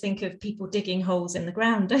people just think of people digging holes in the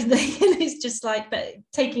ground, don't they? And it's just like, but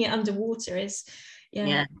taking it underwater is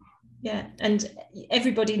and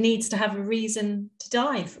everybody needs to have a reason to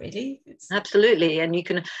dive, really. Absolutely. And you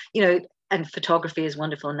can, and photography is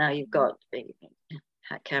wonderful. Now you've got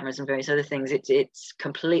hat cameras and various other things, it's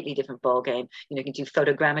completely different ball game. You can do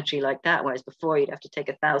photogrammetry like that, whereas before you'd have to take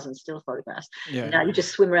 1,000 still photographs. Yeah. Now you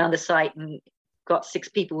just swim around the site and got 6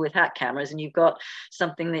 people with hat cameras, and you've got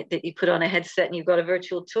something that you put on a headset, and you've got a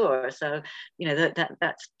virtual tour. So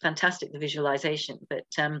that's fantastic, the visualization.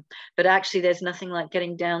 But actually, there's nothing like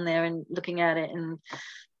getting down there and looking at it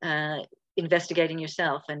and investigating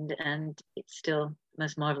yourself, and it's still the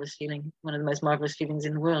most marvelous feeling, one of the most marvelous feelings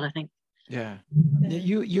in the world, I think. Yeah.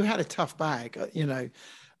 You had a tough bag, to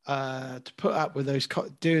put up with those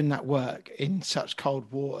doing that work in such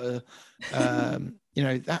cold water.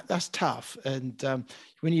 That's tough. And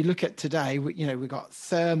when you look at today, we've got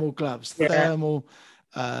thermal gloves, we've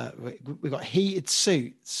got heated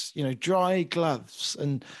suits, dry gloves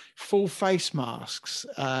and full face masks.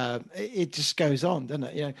 It just goes on, doesn't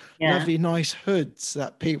it? Lovely, nice hoods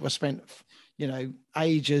that people spent,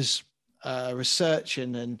 ages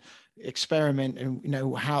researching and experimenting,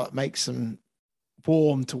 how it makes them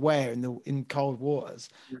warm to wear in cold waters.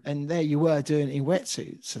 And there you were doing it in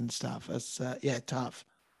wetsuits and stuff. That's tough.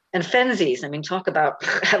 And Fenzies, I mean, talk about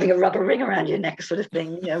having a rubber ring around your neck sort of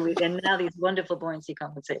thing. And now these wonderful buoyancy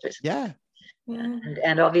compensators. Yeah.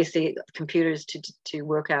 And obviously computers to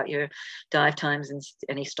work out your dive times and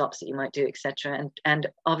any stops that you might do, etc. And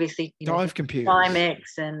obviously dive computers,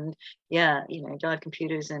 Trimix, and dive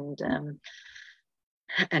computers and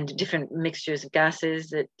different mixtures of gases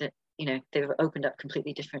that they've opened up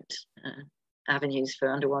completely different avenues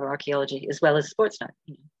for underwater archaeology as well as sports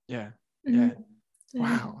dive.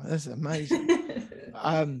 Wow, that's amazing.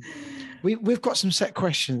 We've got some set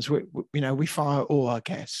questions. We fire all our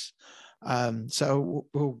guests, so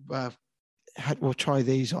we'll try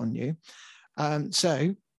these on you.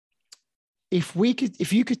 So if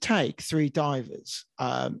you could take 3 divers,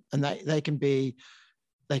 and they can be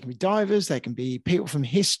divers, they can be people from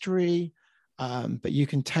history, but you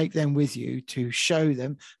can take them with you to show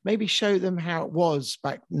them how it was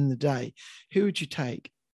back in the day. Who would you take?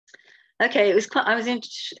 Okay, I was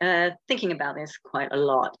thinking about this quite a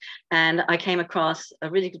lot, and I came across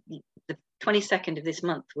the 22nd of this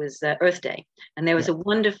month was Earth Day, and there was a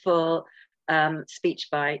wonderful speech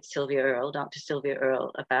by Sylvia Earle, Dr. Sylvia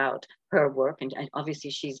Earle, about her work, and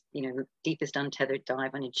obviously she's the deepest untethered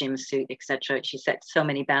dive on a gym suit, etc. She set so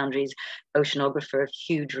many boundaries, oceanographer of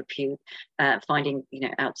huge repute, finding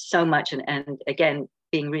out so much, and again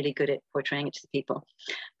being really good at portraying it to the people.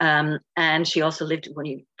 And she also lived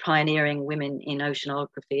pioneering women in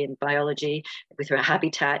oceanography and biology with her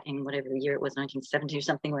habitat in whatever year it was, 1970 or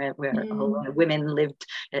something, where a whole lot of women lived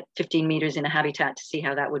at 15 meters in a habitat to see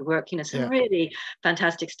how that would work. Some really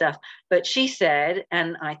fantastic stuff. But she said,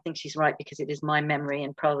 and I think she's right because it is my memory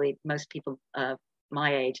and probably most people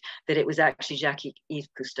my age, that it was actually Jacques-Yves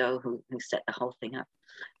Cousteau who set the whole thing up.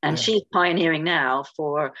 And she's pioneering now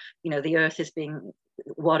for, the earth as being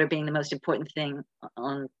water being the most important thing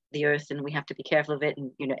on the earth, and we have to be careful of it.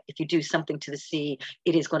 And if you do something to the sea,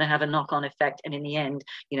 it is going to have a knock-on effect, and in the end,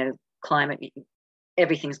 climate,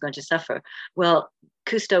 everything's going to suffer. Well,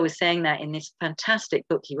 Cousteau was saying that in this fantastic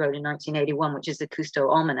book he wrote in 1981, which is the Cousteau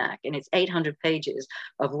Almanac, and it's 800 pages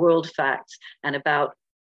of world facts and about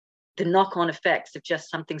the knock-on effects of just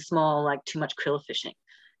something small like too much krill fishing.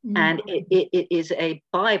 And it is a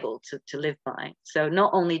Bible to live by. So not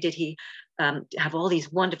only did he have all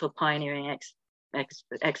these wonderful pioneering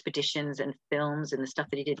expeditions and films and the stuff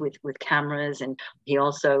that he did with cameras, and he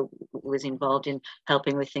also was involved in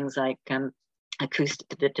helping with things like the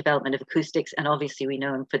development of acoustics, and obviously we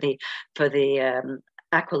know him for the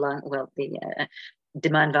aqualung, the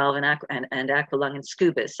demand valve and aqualung and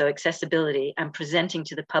scuba. So accessibility and presenting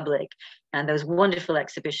to the public, and those wonderful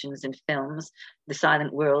exhibitions and films, The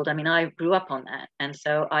Silent World. I mean, I grew up on that. And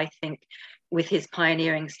so I think with his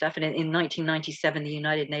pioneering stuff, and in 1997, the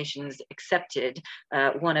United Nations accepted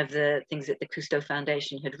one of the things that the Cousteau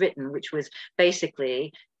Foundation had written, which was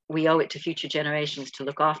basically, we owe it to future generations to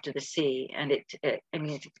look after the sea. And it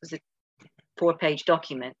was a 4-page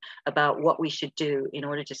document about what we should do in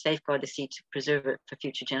order to safeguard the sea, to preserve it for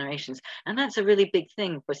future generations. And that's a really big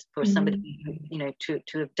thing for somebody to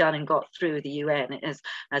have done and got through the UN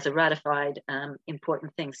as a ratified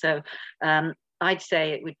important thing. So I'd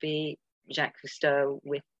say it would be Jacques Cousteau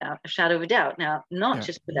without a shadow of a doubt. Now, not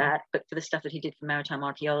just for that, but for the stuff that he did for maritime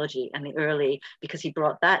archaeology and because he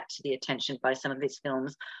brought that to the attention by some of his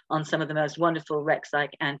films on some of the most wonderful wrecks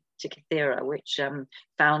like Antikythera, which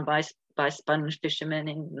found by sponge fishermen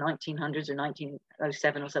in 1900s or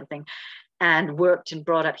 1907 or something, and worked and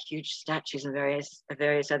brought up huge statues and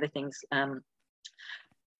various other things.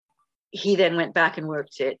 He then went back and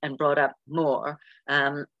worked it and brought up more,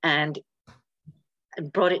 and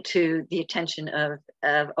brought it to the attention of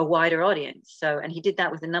a wider audience. So, and he did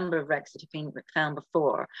that with a number of wrecks that have been found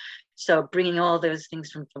before. So bringing all those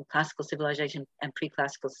things from classical civilization and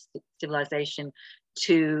pre-classical civilization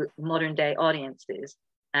to modern day audiences.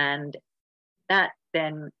 And that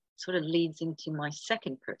then sort of leads into my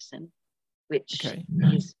second person, which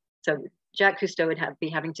is, so Jacques Cousteau would be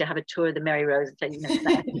having to have a tour of the Mary Rose and say, you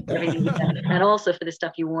know, everything, and also for the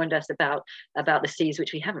stuff you warned us about the seas,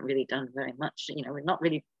 which we haven't really done very much. You know, we're not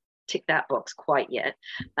really ticked that box quite yet,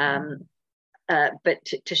 but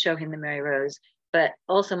to show him the Mary Rose. But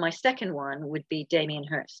also my second one would be Damien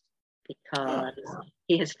Hirst, because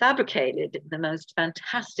he has fabricated the most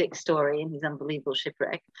fantastic story in his unbelievable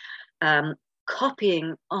shipwreck,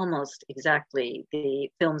 copying almost exactly the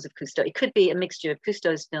films of Cousteau. It could be a mixture of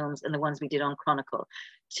Cousteau's films and the ones we did on Chronicle,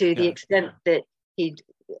 to the extent that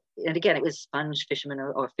and again, it was sponge fishermen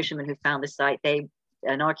or fishermen who found the site.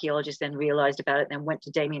 An archaeologist then realized about it, then went to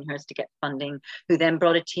Damien Hirst to get funding, who then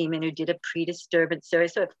brought a team in who did a pre-disturbance survey.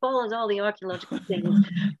 So it follows all the archaeological things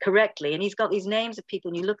correctly. And he's got these names of people,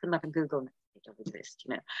 and you look them up in Google, and they don't exist,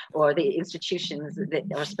 you know, or the institutions that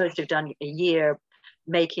are supposed to have done a year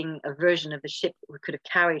making a version of the ship that could have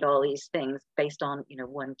carried all these things based on, you know,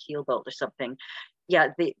 one keel bolt or something. Yeah,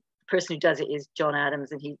 the person who does it is John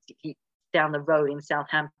Adams, and he down the road in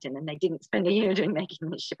Southampton, and they didn't spend a year making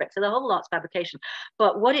this shipwreck. So the whole lot's fabrication.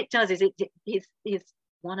 But what it does is his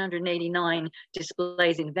 189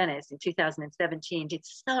 displays in Venice in 2017 did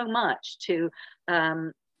so much to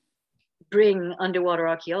bring underwater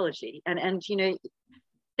archaeology. And you know,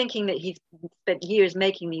 thinking that he's spent years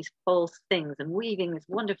making these false things and weaving this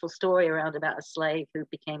wonderful story around about a slave who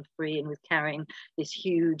became free and was carrying this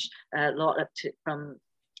huge lot up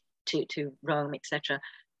to Rome, etc.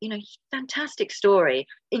 You know, fantastic story,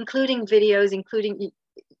 including videos, including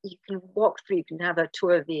you can walk through, you can have a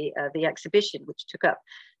tour of the exhibition, which took up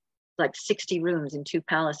like 60 rooms in 2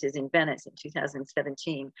 palaces in Venice in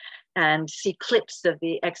 2017, and see clips of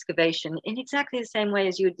the excavation in exactly the same way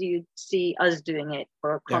as you'd see us doing it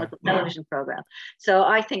for a Chronicle television program. So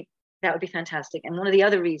I think that would be fantastic. And one of the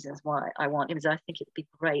other reasons why I want him is I think it'd be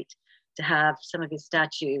great to have some of his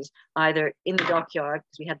statues either in the dockyard,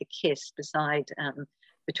 because we had the Kiss beside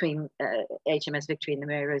between HMS Victory and the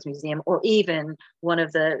Mary Rose Museum, or even one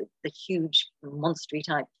of the huge monster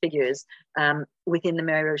type figures within the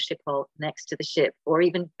Mary Rose ship hall next to the ship. Or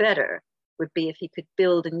even better would be if he could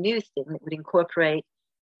build a new thing that would incorporate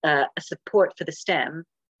a support for the stem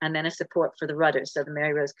and then a support for the rudder, so the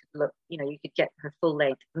Mary Rose could look, you know, you could get her full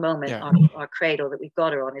length. At the moment, our cradle that we've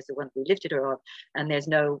got her on is the one we lifted her on, and there's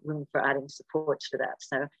no room for adding supports for that.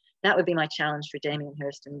 So that would be my challenge for Damien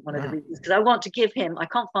Hirst, and one of the reasons, because I want to give him, I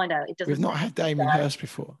can't find out, it doesn't. We've not had Damien Hirst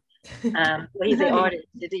before. Well, he's the artist,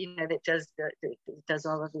 you know, that does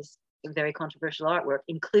all of this very controversial artwork,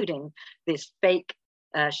 including this fake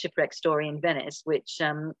shipwreck story in Venice, which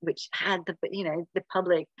had the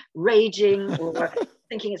public raging or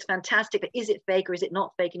thinking it's fantastic, but is it fake or is it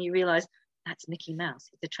not fake? And you realize that's Mickey Mouse.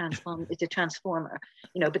 It's a transformer,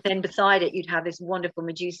 you know. But then beside it, you'd have this wonderful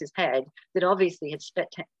Medusa's head that obviously had spent,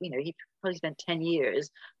 he probably spent 10 years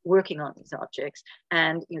working on these objects.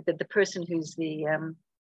 And you know, the person who's the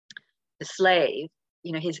slave,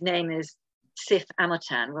 you know, his name is Sif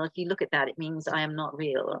Amotan. Well, if you look at that, it means I am not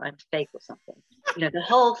real or I'm fake or something. You know, the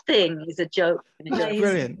whole thing is a joke. And a joke.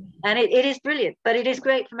 Brilliant. And it is brilliant, but it is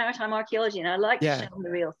great for maritime archaeology. And I like to show him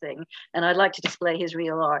the real thing. And I'd like to display his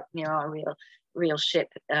real art near our real ship.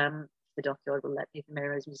 The dockyard will let me, the Mary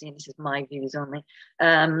Rose Museum, this is my views only,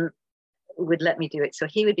 would let me do it. So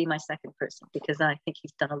he would be my second person, because I think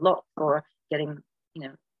he's done a lot for getting, you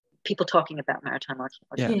know, people talking about maritime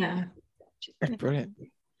archaeology. Yeah. That's brilliant.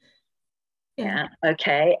 Yeah.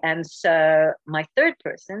 Okay. And so my third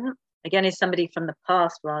person, again, is somebody from the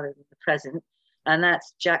past rather than the present, and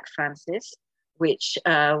that's Jack Francis, which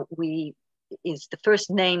is the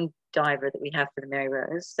first named diver that we have for the Mary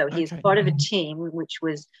Rose. So he's part of a team which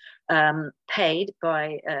was paid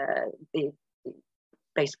by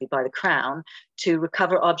basically by the Crown to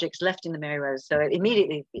recover objects left in the Mary Rose. So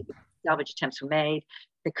immediately salvage attempts were made.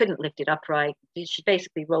 They couldn't lift it upright. She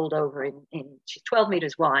basically rolled over she's 12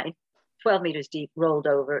 meters wide, 12 meters deep, rolled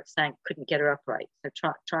over, sank, couldn't get her upright.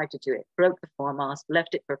 So tried to do it, broke the foremast,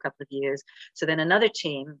 left it for a couple of years. So then another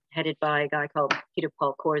team headed by a guy called Peter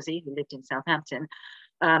Paul Corsi, who lived in Southampton,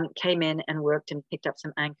 came in and worked and picked up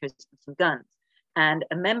some anchors and some guns. And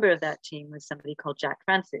a member of that team was somebody called Jack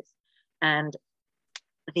Francis. And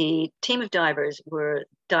the team of divers were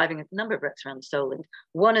diving a number of wrecks around the Solent.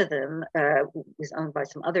 One of them was owned by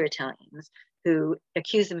some other Italians who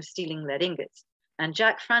accused them of stealing lead ingots. And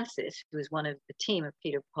Jack Francis, who was one of the team of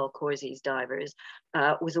Peter Paul Corsi's divers,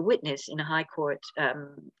 was a witness in a high court, a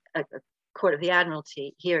court of the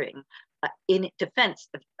Admiralty hearing in defense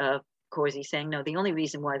of Corsi, saying, no, the only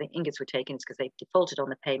reason why the ingots were taken is because they defaulted on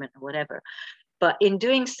the payment or whatever. But in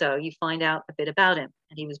doing so, you find out a bit about him.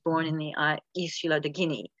 And he was born in the Isla de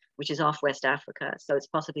Guinea, which is off West Africa. So it's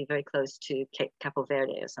possibly very close to Capo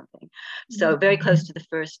Verde or something. So very close to the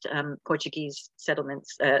first Portuguese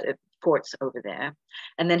settlements, ports over there.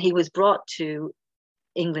 And then he was brought to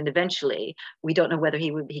England eventually. We don't know whether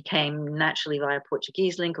he came naturally via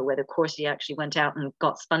Portuguese link or whether Corsi actually went out and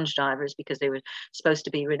got sponge divers, because they were supposed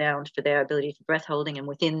to be renowned for their ability for breath holding. And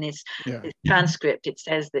within this transcript, it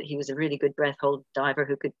says that he was a really good breath hold diver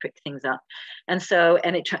who could pick things up. And so,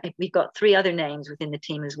 we've got 3 other names within the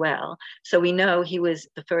team as well. So we know he was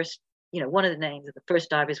the first, one of the names of the first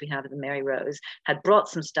divers we have at the Mary Rose, had brought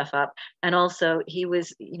some stuff up. And also he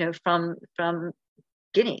was, from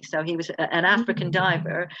Guinea. So he was an African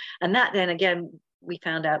diver. And that then again, we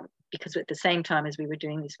found out, because at the same time as we were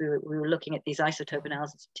doing this, we were looking at these isotope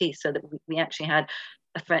analysis of teeth, so that we actually had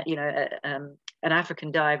a friend, an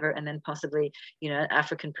African diver, and then possibly, an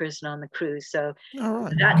African person on the cruise. So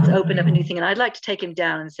that's opened up a new thing. And I'd like to take him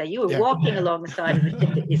down and say, you were walking along the side of the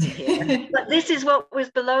ship that isn't here, but this is what was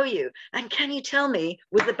below you. And can you tell me,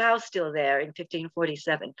 was the bow still there in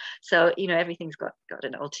 1547? So, everything's got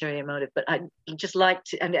an ulterior motive, but I'd just like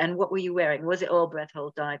to, and what were you wearing? Was it all breath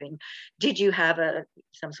hold diving? Did you have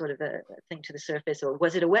some sort of a thing to the surface, or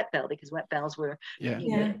was it a wet bell? Because wet bells were,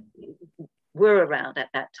 were around at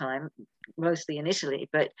that time, mostly initially,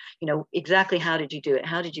 but exactly how did you do it?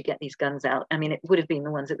 How did you get these guns out? I mean, it would have been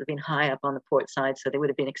the ones that would have been high up on the port side, so they would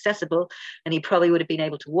have been accessible, and he probably would have been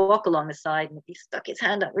able to walk along the side, and if he stuck his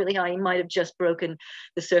hand up really high, he might have just broken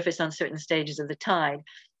the surface on certain stages of the tide.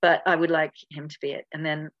 But I would like him to be it. And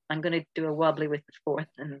then I'm going to do a wobbly with the 4th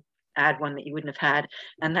and add one that you wouldn't have had,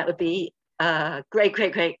 and that would be a great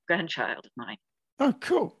grandchild of mine. Oh,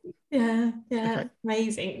 cool. Yeah, Okay.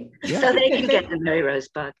 Amazing. Yeah. So they can get the Mary Rose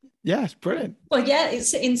bug. Yeah, it's brilliant. Well,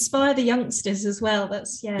 it's inspire the youngsters as well.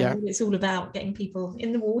 That's what it's all about, getting people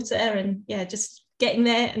in the water and just getting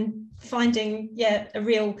there and finding a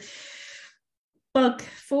real bug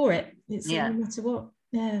for it. It's no matter what.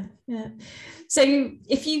 Yeah. So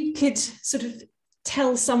if you could sort of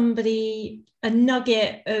tell somebody a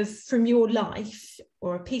nugget from your life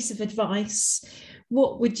or a piece of advice,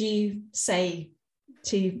 what would you say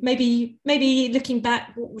to maybe looking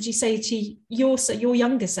back? What would you say to your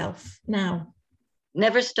younger self now?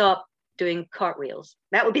 Never stop doing cartwheels.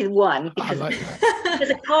 That would be one, because, I like that. because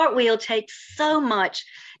a cartwheel takes so much.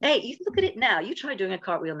 Hey, you look at it now. You try doing a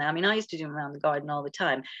cartwheel now. I mean, I used to do them around the garden all the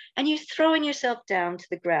time. And you're throwing yourself down to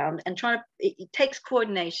the ground and it takes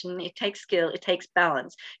coordination, it takes skill, it takes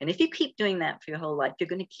balance. And if you keep doing that for your whole life, you're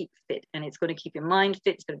going to keep fit, and it's going to keep your mind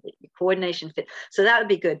fit, it's going to keep your coordination fit. So that would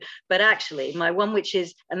be good. But actually, my one, which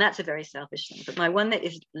is, and that's a very selfish thing, but my one that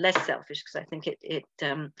is less selfish, because I think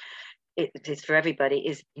it is for everybody,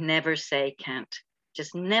 is never say can't.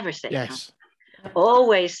 Just never say can't.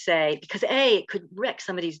 Always say, because A, it could wreck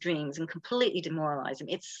somebody's dreams and completely demoralize them.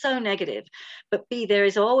 It's so negative. But B, there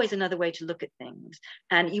is always another way to look at things.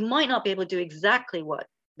 And you might not be able to do exactly what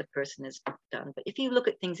the person has done, but if you look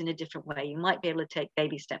at things in a different way, you might be able to take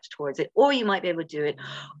baby steps towards it, or you might be able to do it,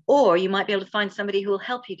 or you might be able to find somebody who will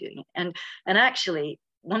help you doing it. And actually,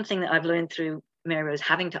 one thing that I've learned through Mary Rose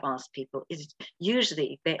having to ask people is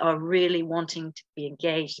usually they are really wanting to be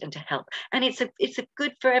engaged and to help, and it's a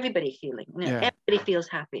good for everybody feeling. Everybody feels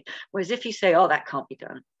happy. Whereas if you say, "Oh, that can't be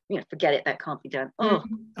done," forget it, that can't be done. Oh,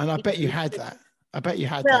 and I bet you had that.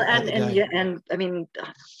 Well, and I mean,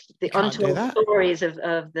 the untold stories of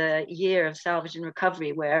the year of salvage and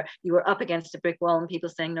recovery, where you were up against a brick wall and people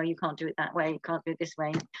saying, "No, you can't do it that way. You can't do it this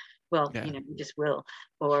way." Well, you just will,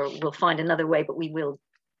 or we'll find another way, but we will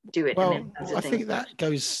do it. Well, I think that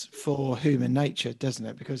goes for human nature, doesn't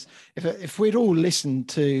it? Because if we'd all listened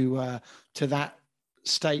to that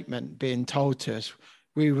statement being told to us,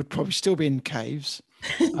 we would probably still be in caves.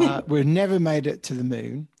 We've never made it to the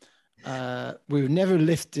moon. We've never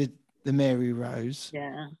lifted the Mary Rose.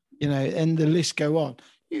 Yeah. And the list go on.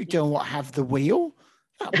 You don't have the wheel.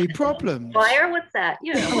 That'll be problems. Fire? What's that?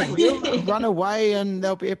 We'll run away and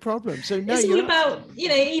there'll be a problem. So no, it's all about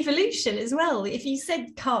evolution as well. If you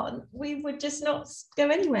said can't, we would just not go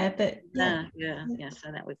anywhere. But yeah.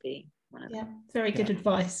 So that would be one of them. Yeah, very good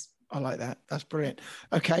advice. I like that. That's brilliant.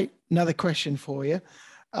 Okay, another question for you.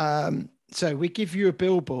 So we give you a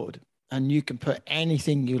billboard, and you can put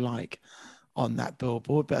anything you like on that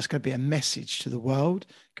billboard, but it's going to be a message to the world.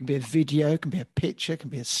 It can be a video, it can be a picture, it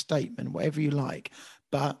can be a statement, whatever you like.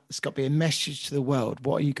 but it's got to be a message to the world.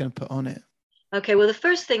 What are you going to put on it? Okay, well, the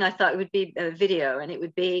first thing I thought would be a video, and it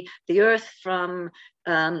would be the Earth from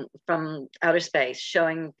outer space,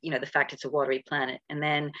 showing, you know, the fact it's a watery planet, and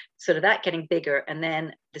then sort of that getting bigger, and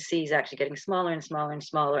then the seas actually getting smaller and smaller and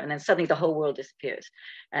smaller, and then suddenly the whole world disappears,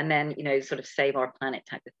 and then, you know, sort of save our planet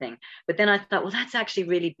type of thing. But then I thought, well, that's actually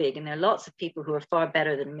really big, and there are lots of people who are far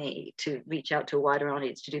better than me to reach out to a wider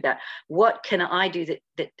audience to do that. What can I do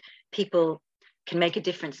that people can make a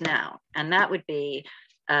difference now? And that would be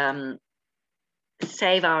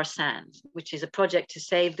Save Our Sands, which is a project to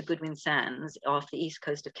save the Goodwin Sands off the east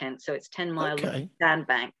coast of Kent. So it's 10-mile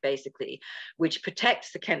sandbank, basically, which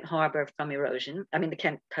protects the Kent harbour from erosion. I mean, the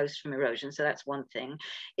Kent coast from erosion. So that's one thing.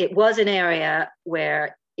 It was an area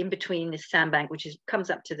where, in between this sandbank, which comes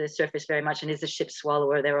up to the surface very much and is a ship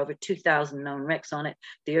swallower, there are over 2,000 known wrecks on it,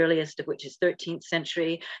 the earliest of which is 13th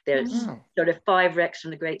century. There's sort of 5 wrecks from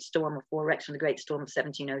the Great Storm, or 4 wrecks from the Great Storm of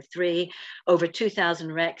 1703. Over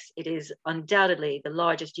 2,000 wrecks. It is undoubtedly the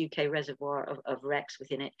largest UK reservoir of wrecks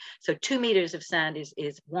within it. So 2 meters of sand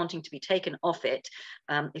is wanting to be taken off it.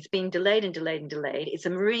 It's being delayed and delayed and delayed. It's a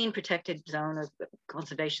marine protected zone, of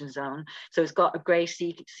conservation zone. So it's got a grey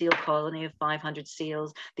seal colony of 500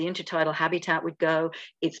 seals. The intertidal habitat would go.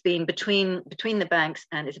 It's been between the banks,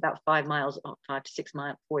 and it's about 4 to 6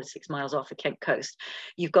 miles off the Kent coast.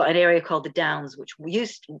 You've got an area called the Downs, which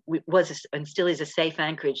was and still is a safe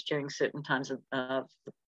anchorage during certain times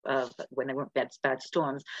of when there weren't bad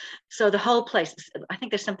storms. So the whole place, I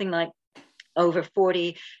think there's something like over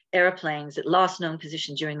 40 airplanes at last known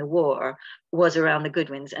position during the war was around the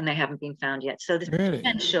Goodwins, and they haven't been found yet. So the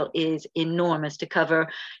potential is enormous to cover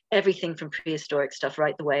everything from prehistoric stuff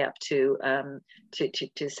right the way up to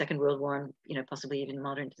the Second World War, and, you know, possibly even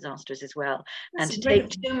modern disasters as well. That's and to take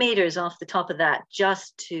 2 meters off the top of that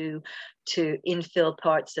just to infill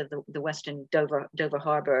parts of the western Dover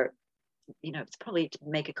Harbour, you know, it's probably to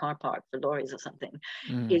make a car park for lorries or something,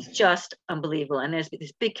 is just unbelievable. And there's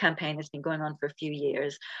this big campaign that's been going on for a few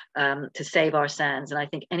years to save our sands. And I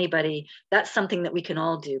think that's something that we can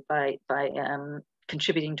all do by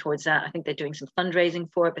contributing towards that. I think they're doing some fundraising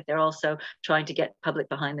for it, but they're also trying to get public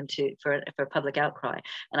behind them for a public outcry.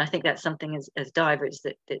 And I think that's something as divers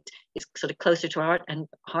that is sort of closer to our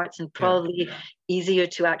hearts, and probably easier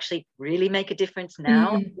to actually really make a difference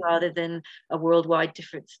now, rather than a worldwide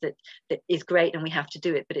difference that is great and we have to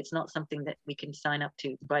do it, but it's not something that we can sign up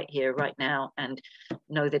to right here, right now, and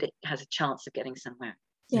know that it has a chance of getting somewhere.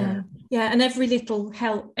 And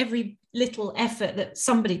every little effort that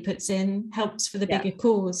somebody puts in helps for the bigger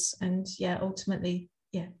cause, and ultimately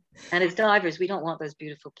And as divers, we don't want those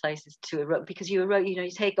beautiful places to erode, because you erode, you know,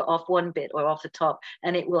 you take it off one bit or off the top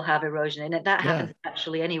and it will have erosion in it. That happens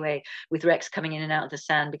actually anyway with wrecks coming in and out of the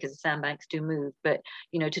sand, because the sandbanks do move. But,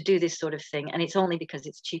 you know, to do this sort of thing, and it's only because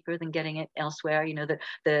it's cheaper than getting it elsewhere, you know,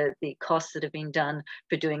 the costs that have been done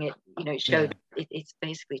for doing it, you know, it showed it's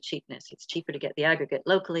basically cheapness. It's cheaper to get the aggregate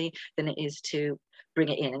locally than it is to bring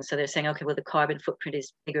it in. And so they're saying, okay, well, the carbon footprint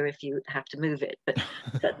is bigger if you have to move it, but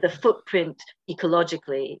the footprint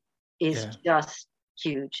ecologically is just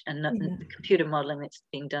huge. And the computer modeling that's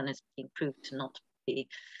being done has been proved to not be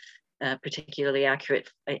particularly accurate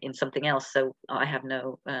in something else. So I have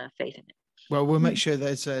no faith in it. Well, we'll make sure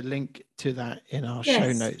there's a link to that in our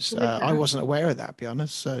show notes. I wasn't aware of that, to be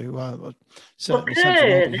honest. So certainly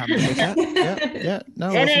something I'll be having a look at.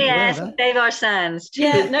 No, NAS, Save Our Sands.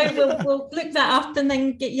 We'll look that up and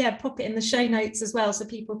then pop it in the show notes as well, so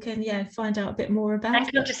people can find out a bit more about it.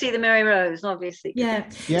 And come to see the Mary Rose, obviously.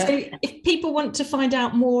 So if people want to find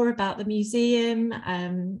out more about the museum,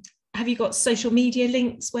 have you got social media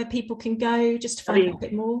links where people can go just to find out a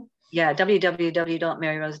bit more? Yeah,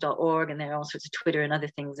 www.maryrose.org, and there are all sorts of Twitter and other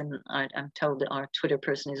things. And I'm told that our Twitter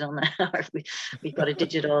person is on that. We've got a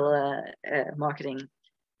digital marketing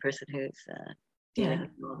person who's doing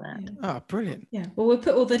all that. Oh, brilliant. Yeah, well, we'll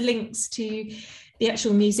put all the links to the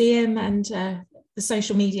actual museum and the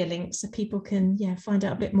social media links, so people can find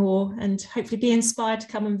out a bit more and hopefully be inspired to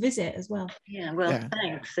come and visit as well.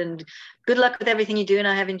 Thanks, and good luck with everything you do. And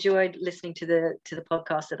I have enjoyed listening to the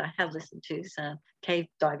podcast that I have listened to, so cave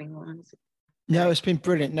diving ones. No, it's been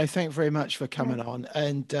brilliant. No, thank you very much for coming on.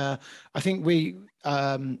 And I think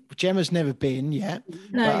Gemma's never been yet,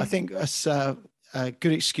 but I think that's a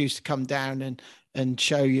good excuse to come down and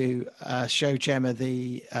show Gemma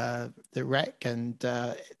the wreck and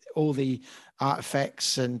all the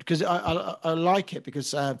artifacts, and because I like it,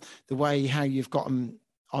 because the way how you've got them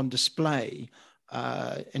on display,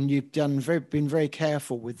 and you've been very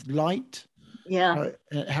careful with light,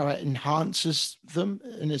 how it enhances them,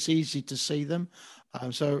 and it's easy to see them.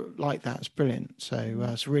 So like that, it's brilliant. So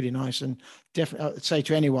it's really nice, and definitely I'd say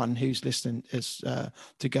to anyone who's listening is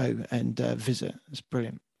to go and visit. It's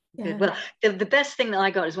brilliant. Yeah. Well, the best thing that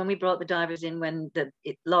I got is when we brought the divers in when the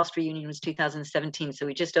last reunion was 2017. So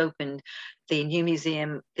we just opened the new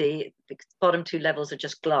museum. The bottom 2 levels are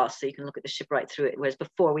just glass, so you can look at the ship right through it. Whereas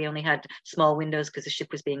before we only had small windows because the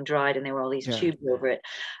ship was being dried and there were all these tubes over it.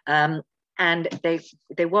 And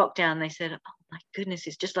they walked down. They said, "Oh my goodness,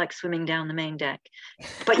 it's just like swimming down the main deck."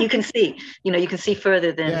 But you can see, you can see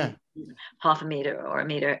further than half a meter or a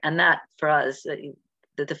meter, and that for us.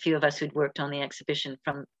 The few of us who'd worked on the exhibition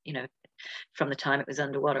from the time it was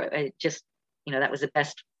underwater, it just, that was the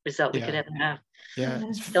best result we could ever have.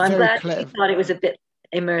 So I'm glad you thought it was a bit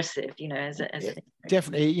immersive,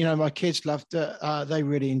 definitely. My kids loved it. They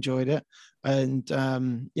really enjoyed it, and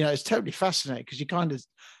it's totally fascinating because you kind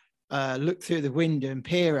of look through the window and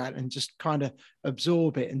peer out and just kind of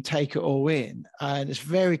absorb it and take it all in, and it's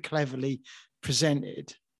very cleverly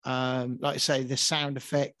presented. Like I say, the sound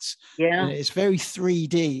effects, it's very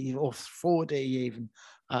 3D or 4D even,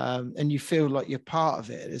 and you feel like you're part of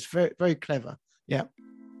it. It's very, very clever.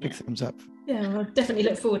 Big thumbs up. I'll definitely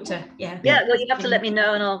look forward to well, you have to let me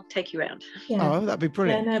know and I'll take you around. That'd be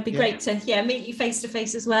brilliant. It'd be great to meet you face to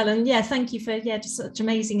face as well, and thank you for just such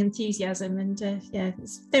amazing enthusiasm, and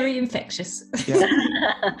it's very infectious.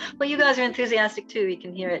 Well, you guys are enthusiastic too. You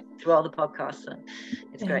can hear it through all the podcasts, so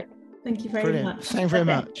it's great. Thank you very much. Thank you very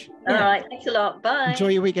much. All right. Thanks a lot. Bye. Enjoy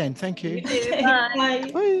your weekend. Thank you. You too. Bye.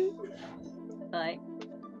 Bye. Bye.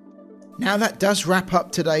 Now that does wrap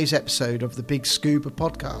up today's episode of the Big Scuba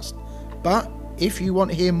podcast. But if you want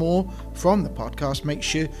to hear more from the podcast, make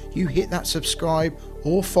sure you hit that subscribe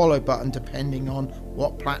or follow button depending on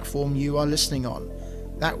what platform you are listening on.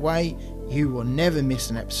 That way you will never miss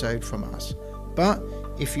an episode from us. But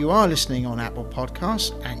if you are listening on Apple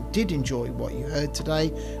Podcasts and did enjoy what you heard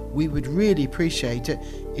today, we would really appreciate it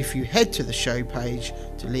if you head to the show page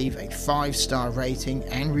to leave a 5-star rating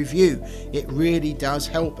and review. It really does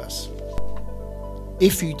help us.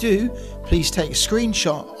 If you do, please take a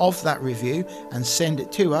screenshot of that review and send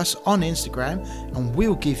it to us on Instagram, and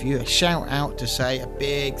we'll give you a shout out to say a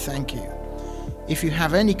big thank you. If you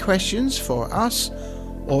have any questions for us,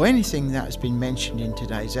 or anything that has been mentioned in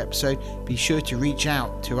today's episode, be sure to reach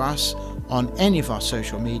out to us on any of our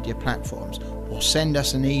social media platforms or send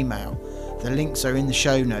us an email. The links are in the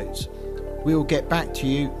show notes. We will get back to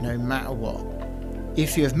you no matter what.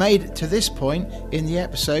 If you have made it to this point in the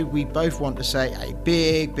episode, we both want to say a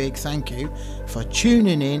big thank you for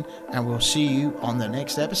tuning in, and we'll see you on the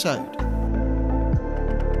next episode.